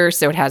scooter,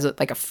 so it has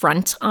like a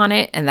front on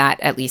it, and that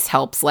at least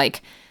helps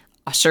like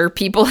usher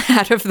people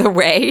out of the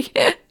way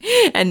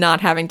and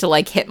not having to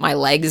like hit my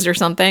legs or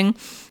something.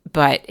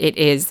 But it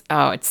is,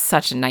 it's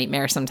such a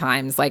nightmare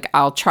sometimes. Like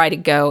I'll try to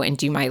go and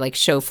do my like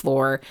show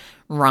floor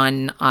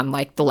run on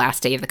like the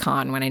last day of the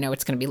con when I know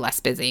it's going to be less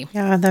busy.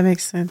 Yeah, that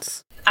makes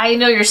sense. I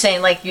know you're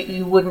saying like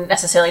you wouldn't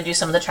necessarily do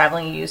some of the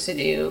traveling you used to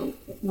do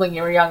when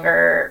you were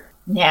younger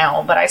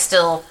now, but I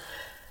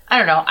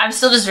don't know. I'm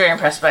still just very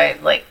impressed by,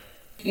 like,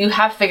 you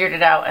have figured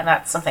it out, and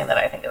that's something that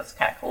I think is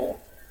kind of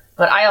cool.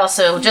 But I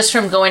also, just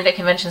from going to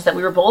conventions that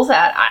we were both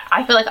at,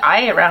 I feel like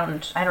I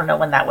don't know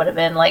when that would have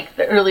been, like,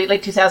 the early,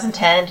 like,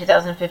 2010,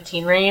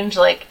 2015 range,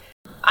 like,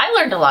 I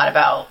learned a lot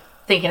about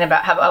thinking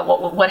about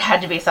what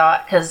had to be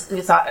thought, because we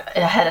thought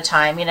ahead of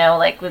time, you know,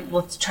 like,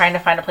 with trying to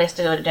find a place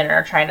to go to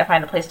dinner, trying to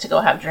find a place to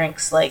go have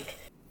drinks, like...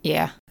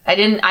 Yeah. I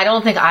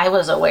don't think I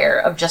was aware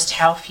of just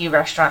how few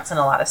restaurants in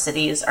a lot of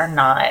cities are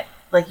not...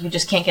 Like, you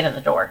just can't get in the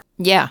door.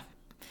 Yeah.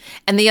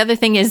 And the other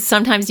thing is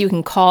sometimes you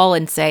can call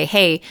and say,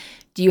 hey,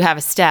 do you have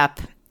a step?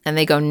 And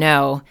they go,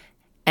 no.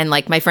 And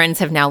like my friends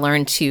have now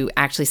learned to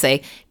actually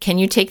say, can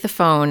you take the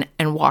phone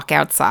and walk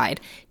outside?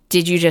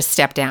 Did you just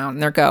step down?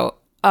 And they'll go,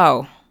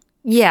 oh,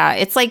 yeah,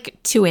 it's like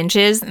 2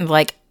 inches. And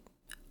like,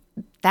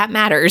 that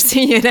matters,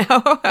 you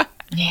know?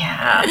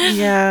 Yeah.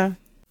 Yeah.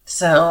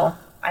 So...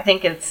 I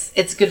think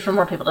it's good for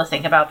more people to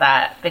think about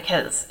that,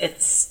 because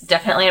it's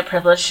definitely a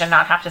privilege to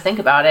not have to think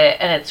about it,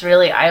 and it's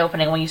really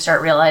eye-opening when you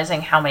start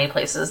realizing how many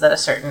places that a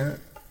certain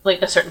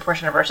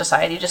portion of our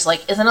society just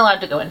like isn't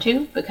allowed to go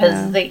into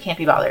because they can't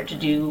be bothered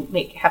to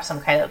have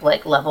some kind of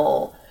like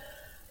level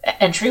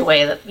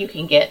entryway that you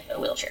can get a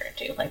wheelchair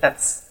into. Like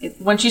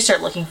once you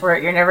start looking for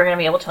it, you're never going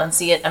to be able to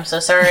unsee it. I'm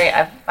so sorry.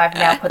 I've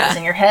now put this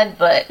in your head,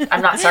 but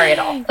I'm not sorry at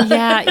all.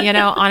 Yeah, you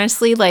know,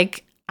 honestly,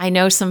 like I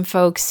know some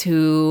folks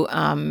who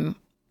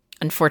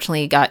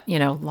unfortunately got,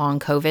 long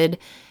COVID,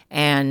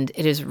 and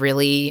it has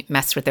really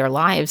messed with their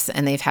lives,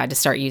 and they've had to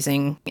start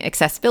using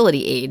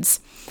accessibility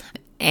aids.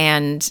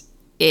 And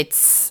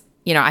it's,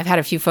 I've had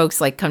a few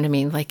folks like come to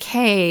me like,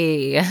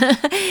 hey,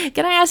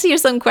 can I ask you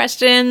some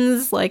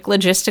questions, like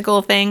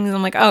logistical things?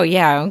 I'm like, oh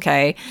yeah,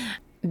 okay.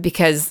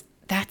 Because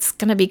that's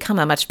going to become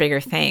a much bigger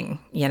thing,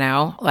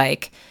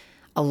 like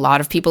a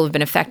lot of people have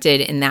been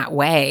affected in that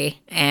way.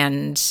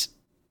 And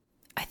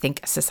I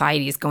think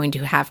society is going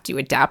to have to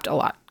adapt a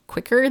lot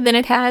quicker than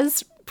it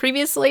has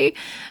previously,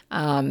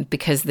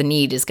 because the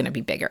need is going to be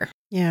bigger.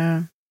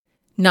 Yeah.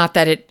 Not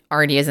that it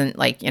already isn't,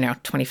 like,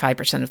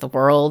 25% of the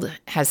world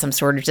has some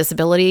sort of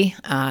disability,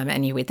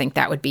 and you would think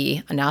that would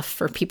be enough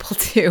for people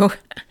to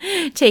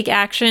take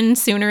action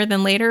sooner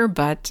than later,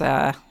 but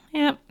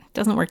it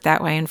doesn't work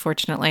that way,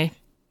 unfortunately.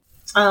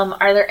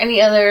 Are there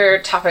any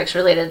other topics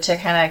related to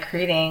kind of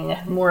creating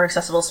more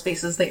accessible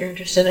spaces that you're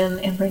interested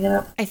in bringing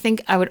up? I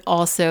think I would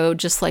also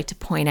just like to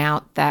point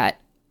out that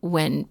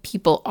when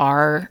people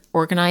are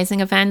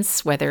organizing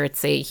events, whether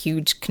it's a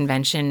huge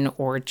convention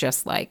or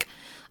just like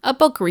a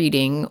book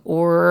reading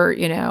or,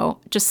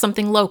 just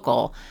something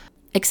local,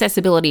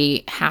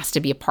 accessibility has to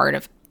be a part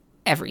of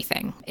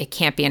everything. It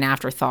can't be an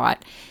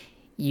afterthought.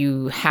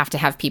 You have to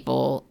have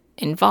people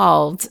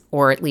involved,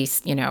 or at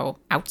least,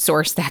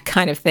 outsource that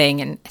kind of thing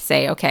and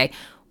say, okay,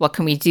 what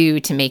can we do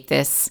to make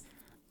this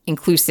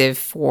inclusive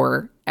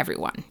for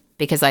everyone?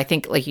 Because I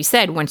think, like you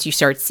said, once you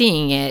start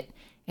seeing it,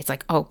 it's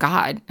like, oh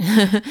God,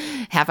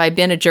 have I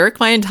been a jerk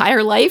my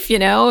entire life?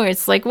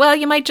 It's like, well,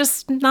 you might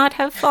just not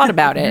have thought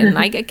about it. And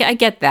I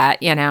get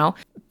that,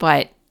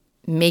 but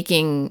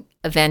making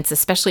events,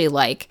 especially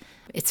like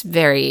it's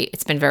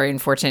been very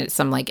unfortunate,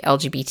 some like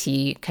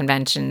LGBT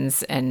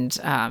conventions and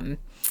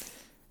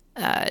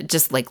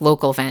just like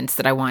local events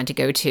that I wanted to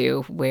go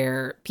to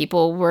where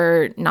people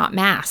were not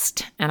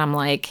masked. And I'm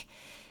like,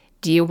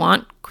 do you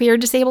want queer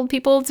disabled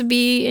people to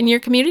be in your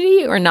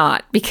community or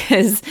not?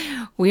 Because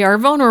we are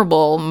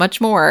vulnerable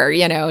much more,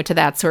 to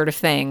that sort of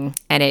thing.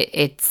 And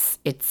it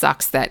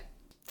sucks that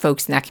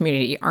folks in that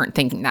community aren't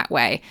thinking that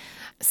way.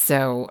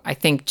 So I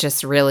think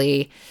just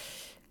really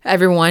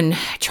everyone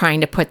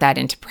trying to put that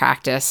into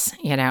practice,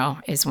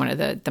 is one of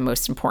the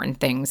most important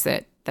things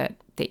that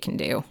they can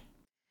do.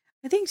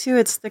 I think too,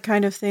 it's the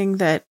kind of thing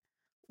that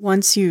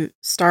once you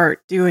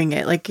start doing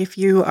it, like if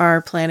you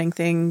are planning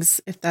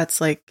things, if that's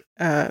like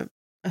a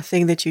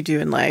thing that you do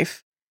in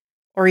life,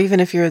 or even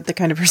if you're the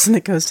kind of person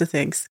that goes to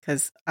things,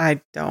 because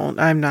I'm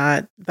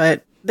not,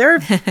 but there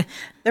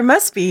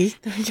must be,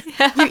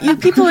 you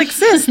people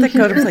exist that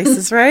go to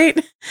places, right?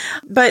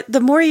 But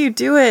the more you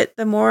do it,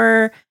 the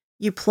more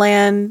you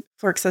plan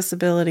for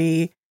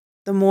accessibility,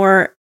 the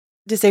more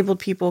disabled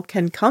people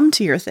can come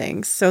to your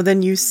things. So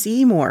then you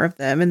see more of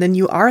them and then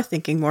you are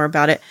thinking more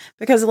about it,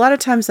 because a lot of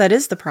times that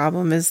is the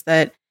problem, is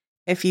that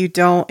if you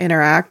don't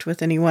interact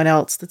with anyone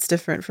else that's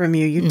different from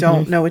you, you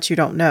don't know what you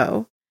don't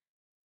know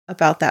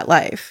about that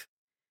life.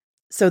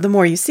 So the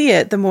more you see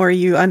it, the more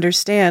you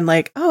understand,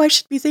 like, oh, I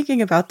should be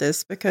thinking about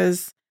this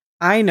because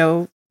I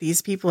know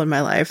these people in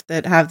my life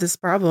that have this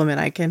problem and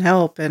I can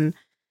help. And,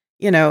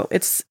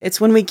 it's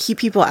when we keep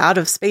people out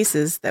of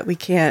spaces that we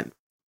can't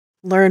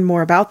learn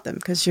more about them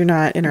because you're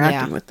not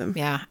interacting with them.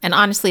 Yeah. And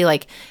honestly,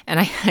 and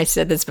I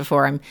said this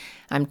before,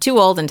 I'm too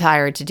old and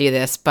tired to do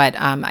this, but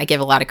I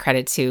give a lot of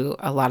credit to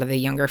a lot of the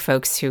younger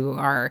folks who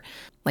are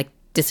like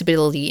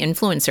disability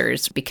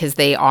influencers, because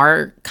they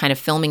are kind of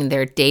filming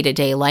their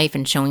day-to-day life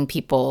and showing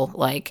people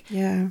like,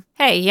 hey,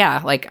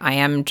 like I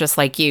am just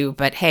like you,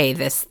 but hey,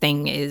 this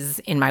thing is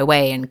in my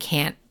way and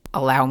can't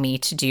allow me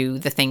to do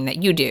the thing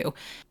that you do.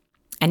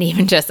 And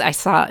even I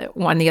saw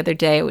one the other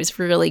day. It was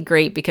really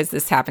great because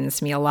this happens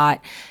to me a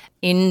lot.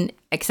 In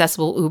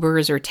accessible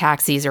Ubers or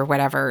taxis or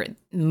whatever,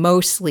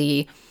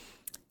 mostly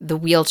the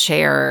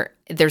wheelchair,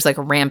 there's like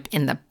a ramp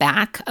in the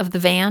back of the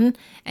van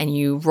and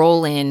you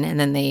roll in and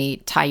then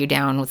they tie you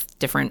down with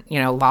different,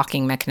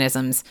 locking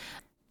mechanisms.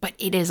 But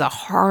it is a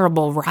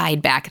horrible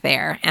ride back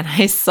there. And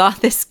I saw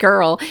this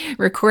girl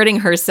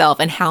recording herself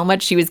and how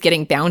much she was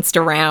getting bounced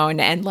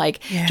around and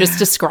just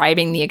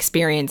describing the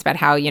experience about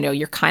how,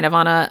 you're kind of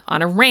on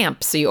a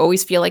ramp. So you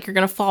always feel like you're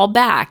going to fall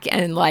back.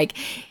 And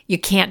you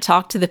can't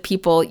talk to the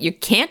people. You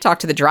can't talk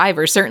to the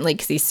driver, certainly,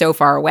 because he's so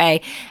far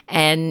away.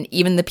 And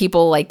even the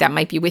people that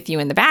might be with you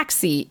in the back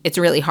seat, it's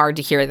really hard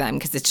to hear them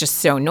because it's just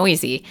so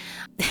noisy.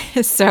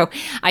 So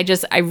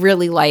I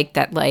really like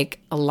that,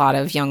 a lot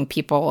of young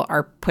people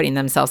are putting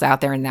themselves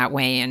out there in that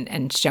way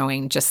and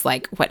showing just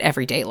what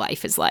everyday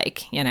life is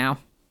like, Yeah.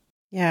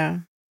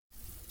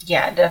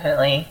 Yeah,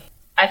 definitely.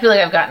 I feel like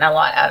I've gotten a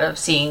lot out of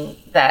seeing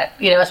that,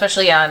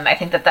 especially I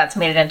think that's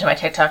made it into my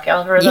TikTok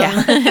algorithm.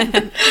 Yeah.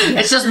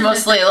 It's just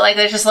mostly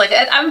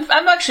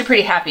I'm actually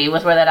pretty happy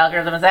with where that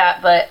algorithm is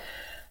at, but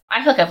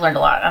I feel like I've learned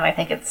a lot, and I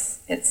think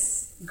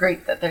it's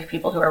great that there's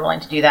people who are willing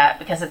to do that,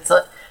 because it's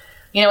a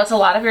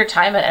lot of your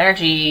time and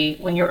energy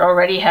when you're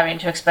already having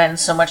to expend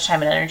so much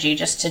time and energy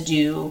just to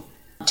do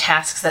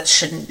tasks that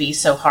shouldn't be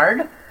so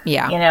hard.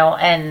 Yeah.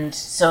 And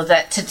so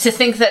that to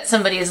think that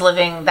somebody is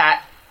living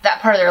that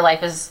part of their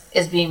life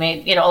is being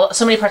made,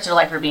 so many parts of their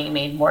life are being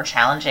made more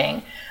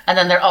challenging. And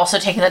then they're also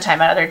taking the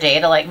time out of their day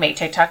to make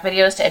TikTok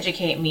videos to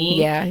educate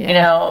me.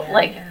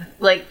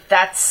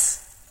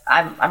 That's,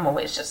 I'm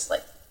always just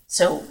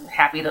so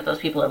happy that those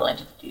people are willing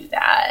to do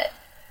that,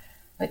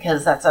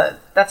 because that's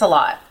a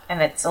lot,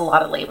 and it's a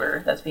lot of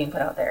labor that's being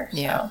put out there.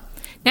 Yeah. So.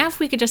 Now if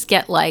we could just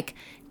get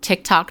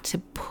TikTok to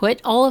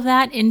put all of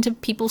that into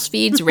people's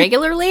feeds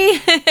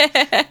regularly.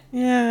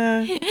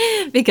 Yeah.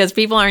 Because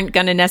people aren't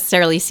going to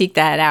necessarily seek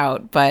that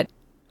out, but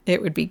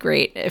it would be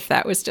great if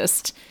that was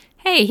just,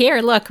 hey, here,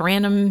 look,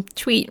 random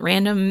tweet,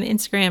 random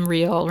Instagram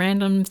reel,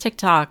 random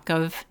TikTok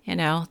of,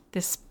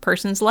 this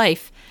person's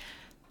life.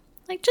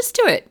 Just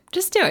do it.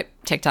 Just do it.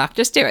 TikTok,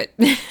 just do it.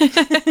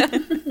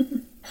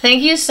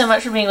 Thank you so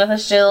much for being with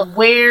us, Jill.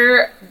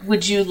 Where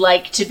would you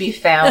like to be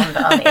found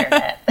on the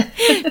internet?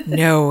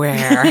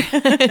 Nowhere.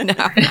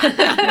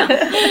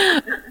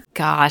 No.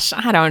 Gosh,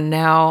 I don't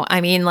know.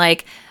 I mean,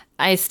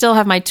 I still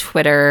have my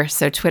Twitter,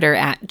 so Twitter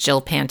at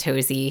Jill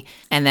Pantozzi,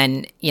 and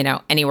then,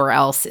 anywhere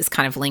else is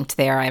kind of linked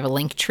there. I have a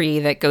link tree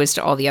that goes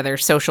to all the other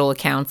social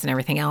accounts and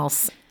everything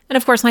else. And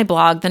of course, my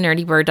blog,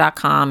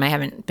 thenerdybird.com. I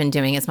haven't been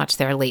doing as much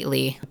there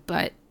lately,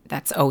 but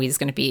that's always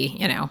going to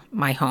be,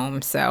 my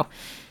home. So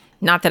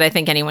not that I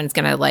think anyone's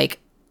going to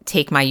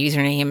take my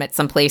username at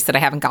some place that I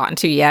haven't gotten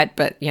to yet,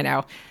 but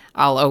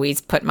I'll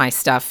always put my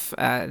stuff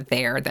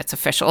there that's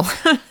official.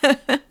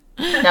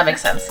 That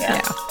makes sense.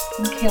 Yeah.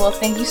 Okay. Well,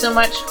 thank you so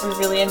much. We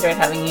really enjoyed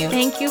having you.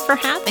 Thank you for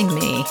having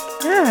me.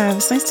 Yeah, it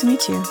was nice to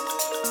meet you.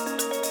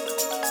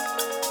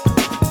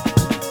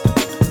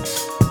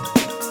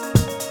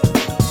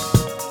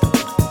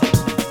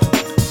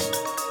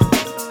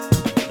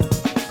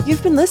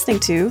 You've been listening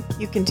to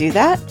You Can Do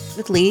That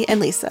with Lee and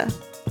Lisa.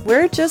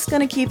 We're just going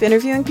to keep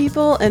interviewing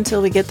people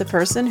until we get the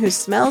person who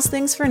smells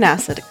things for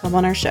NASA to come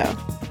on our show.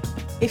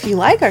 If you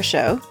like our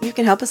show, you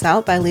can help us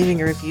out by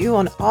leaving a review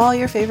on all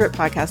your favorite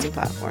podcasting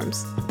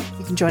platforms.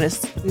 You can join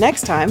us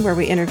next time where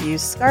we interview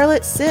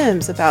Scarlett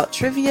Sims about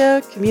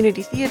trivia,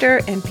 community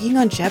theater, and being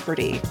on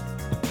Jeopardy!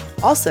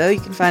 Also, you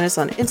can find us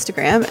on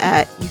Instagram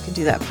at You Can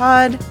Do That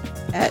Pod,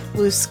 at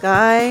Blue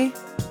Sky.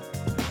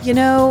 You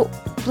know,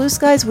 Blue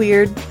Sky's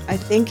weird. I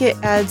think it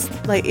adds,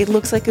 it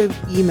looks like an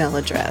email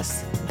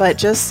address. But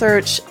just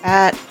search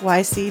at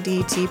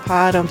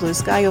YCDTpod on Blue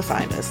Sky, you'll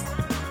find us.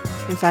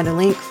 You can find a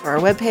link for our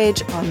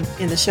webpage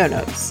in the show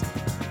notes.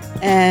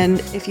 And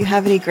if you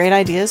have any great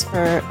ideas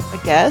for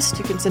a guest,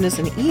 you can send us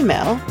an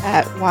email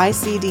at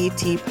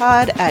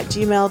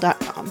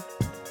ycdtpod@gmail.com.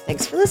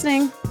 Thanks for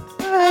listening.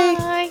 Bye.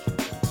 Bye.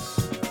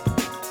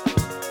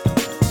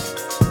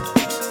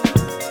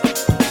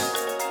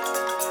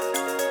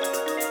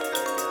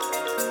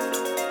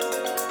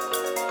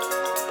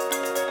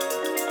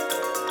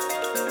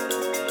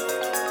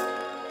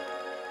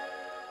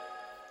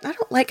 I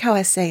don't like how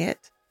I say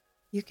it.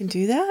 You can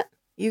do that?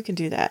 You can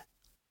do that.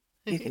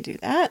 You can do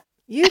that.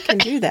 You can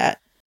do that.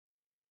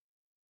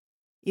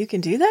 You can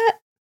do that?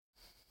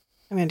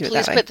 I'm going to do it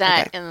that way. Please put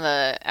that in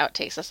the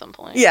outtakes at some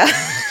point. Yeah.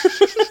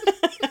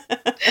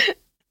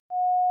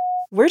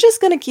 We're just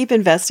going to keep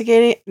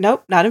investigating.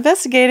 Nope, not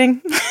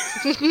investigating.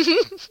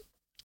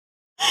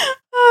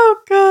 Oh,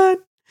 God.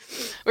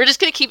 We're just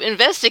going to keep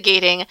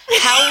investigating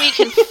how we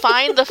can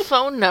find the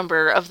phone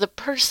number of the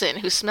person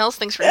who smells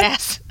things for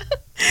NASA.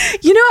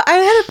 You know, I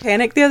had a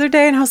panic the other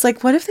day and I was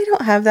like, what if they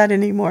don't have that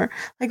anymore?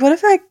 What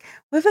if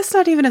it's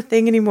not even a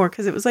thing anymore?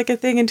 Because it was a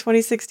thing in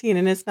 2016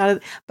 and it's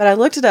not. But I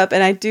looked it up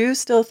and I do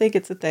still think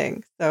it's a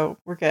thing. So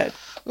we're good.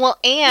 Well,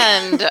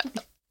 and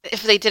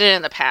if they did it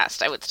in the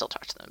past, I would still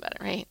talk to them about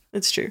it, right?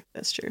 It's true.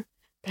 That's true.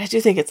 But I do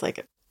think it's a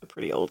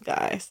pretty old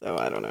guy. So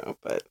I don't know.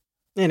 But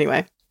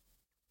anyway.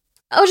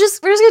 We're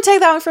just going to take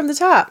that one from the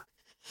top.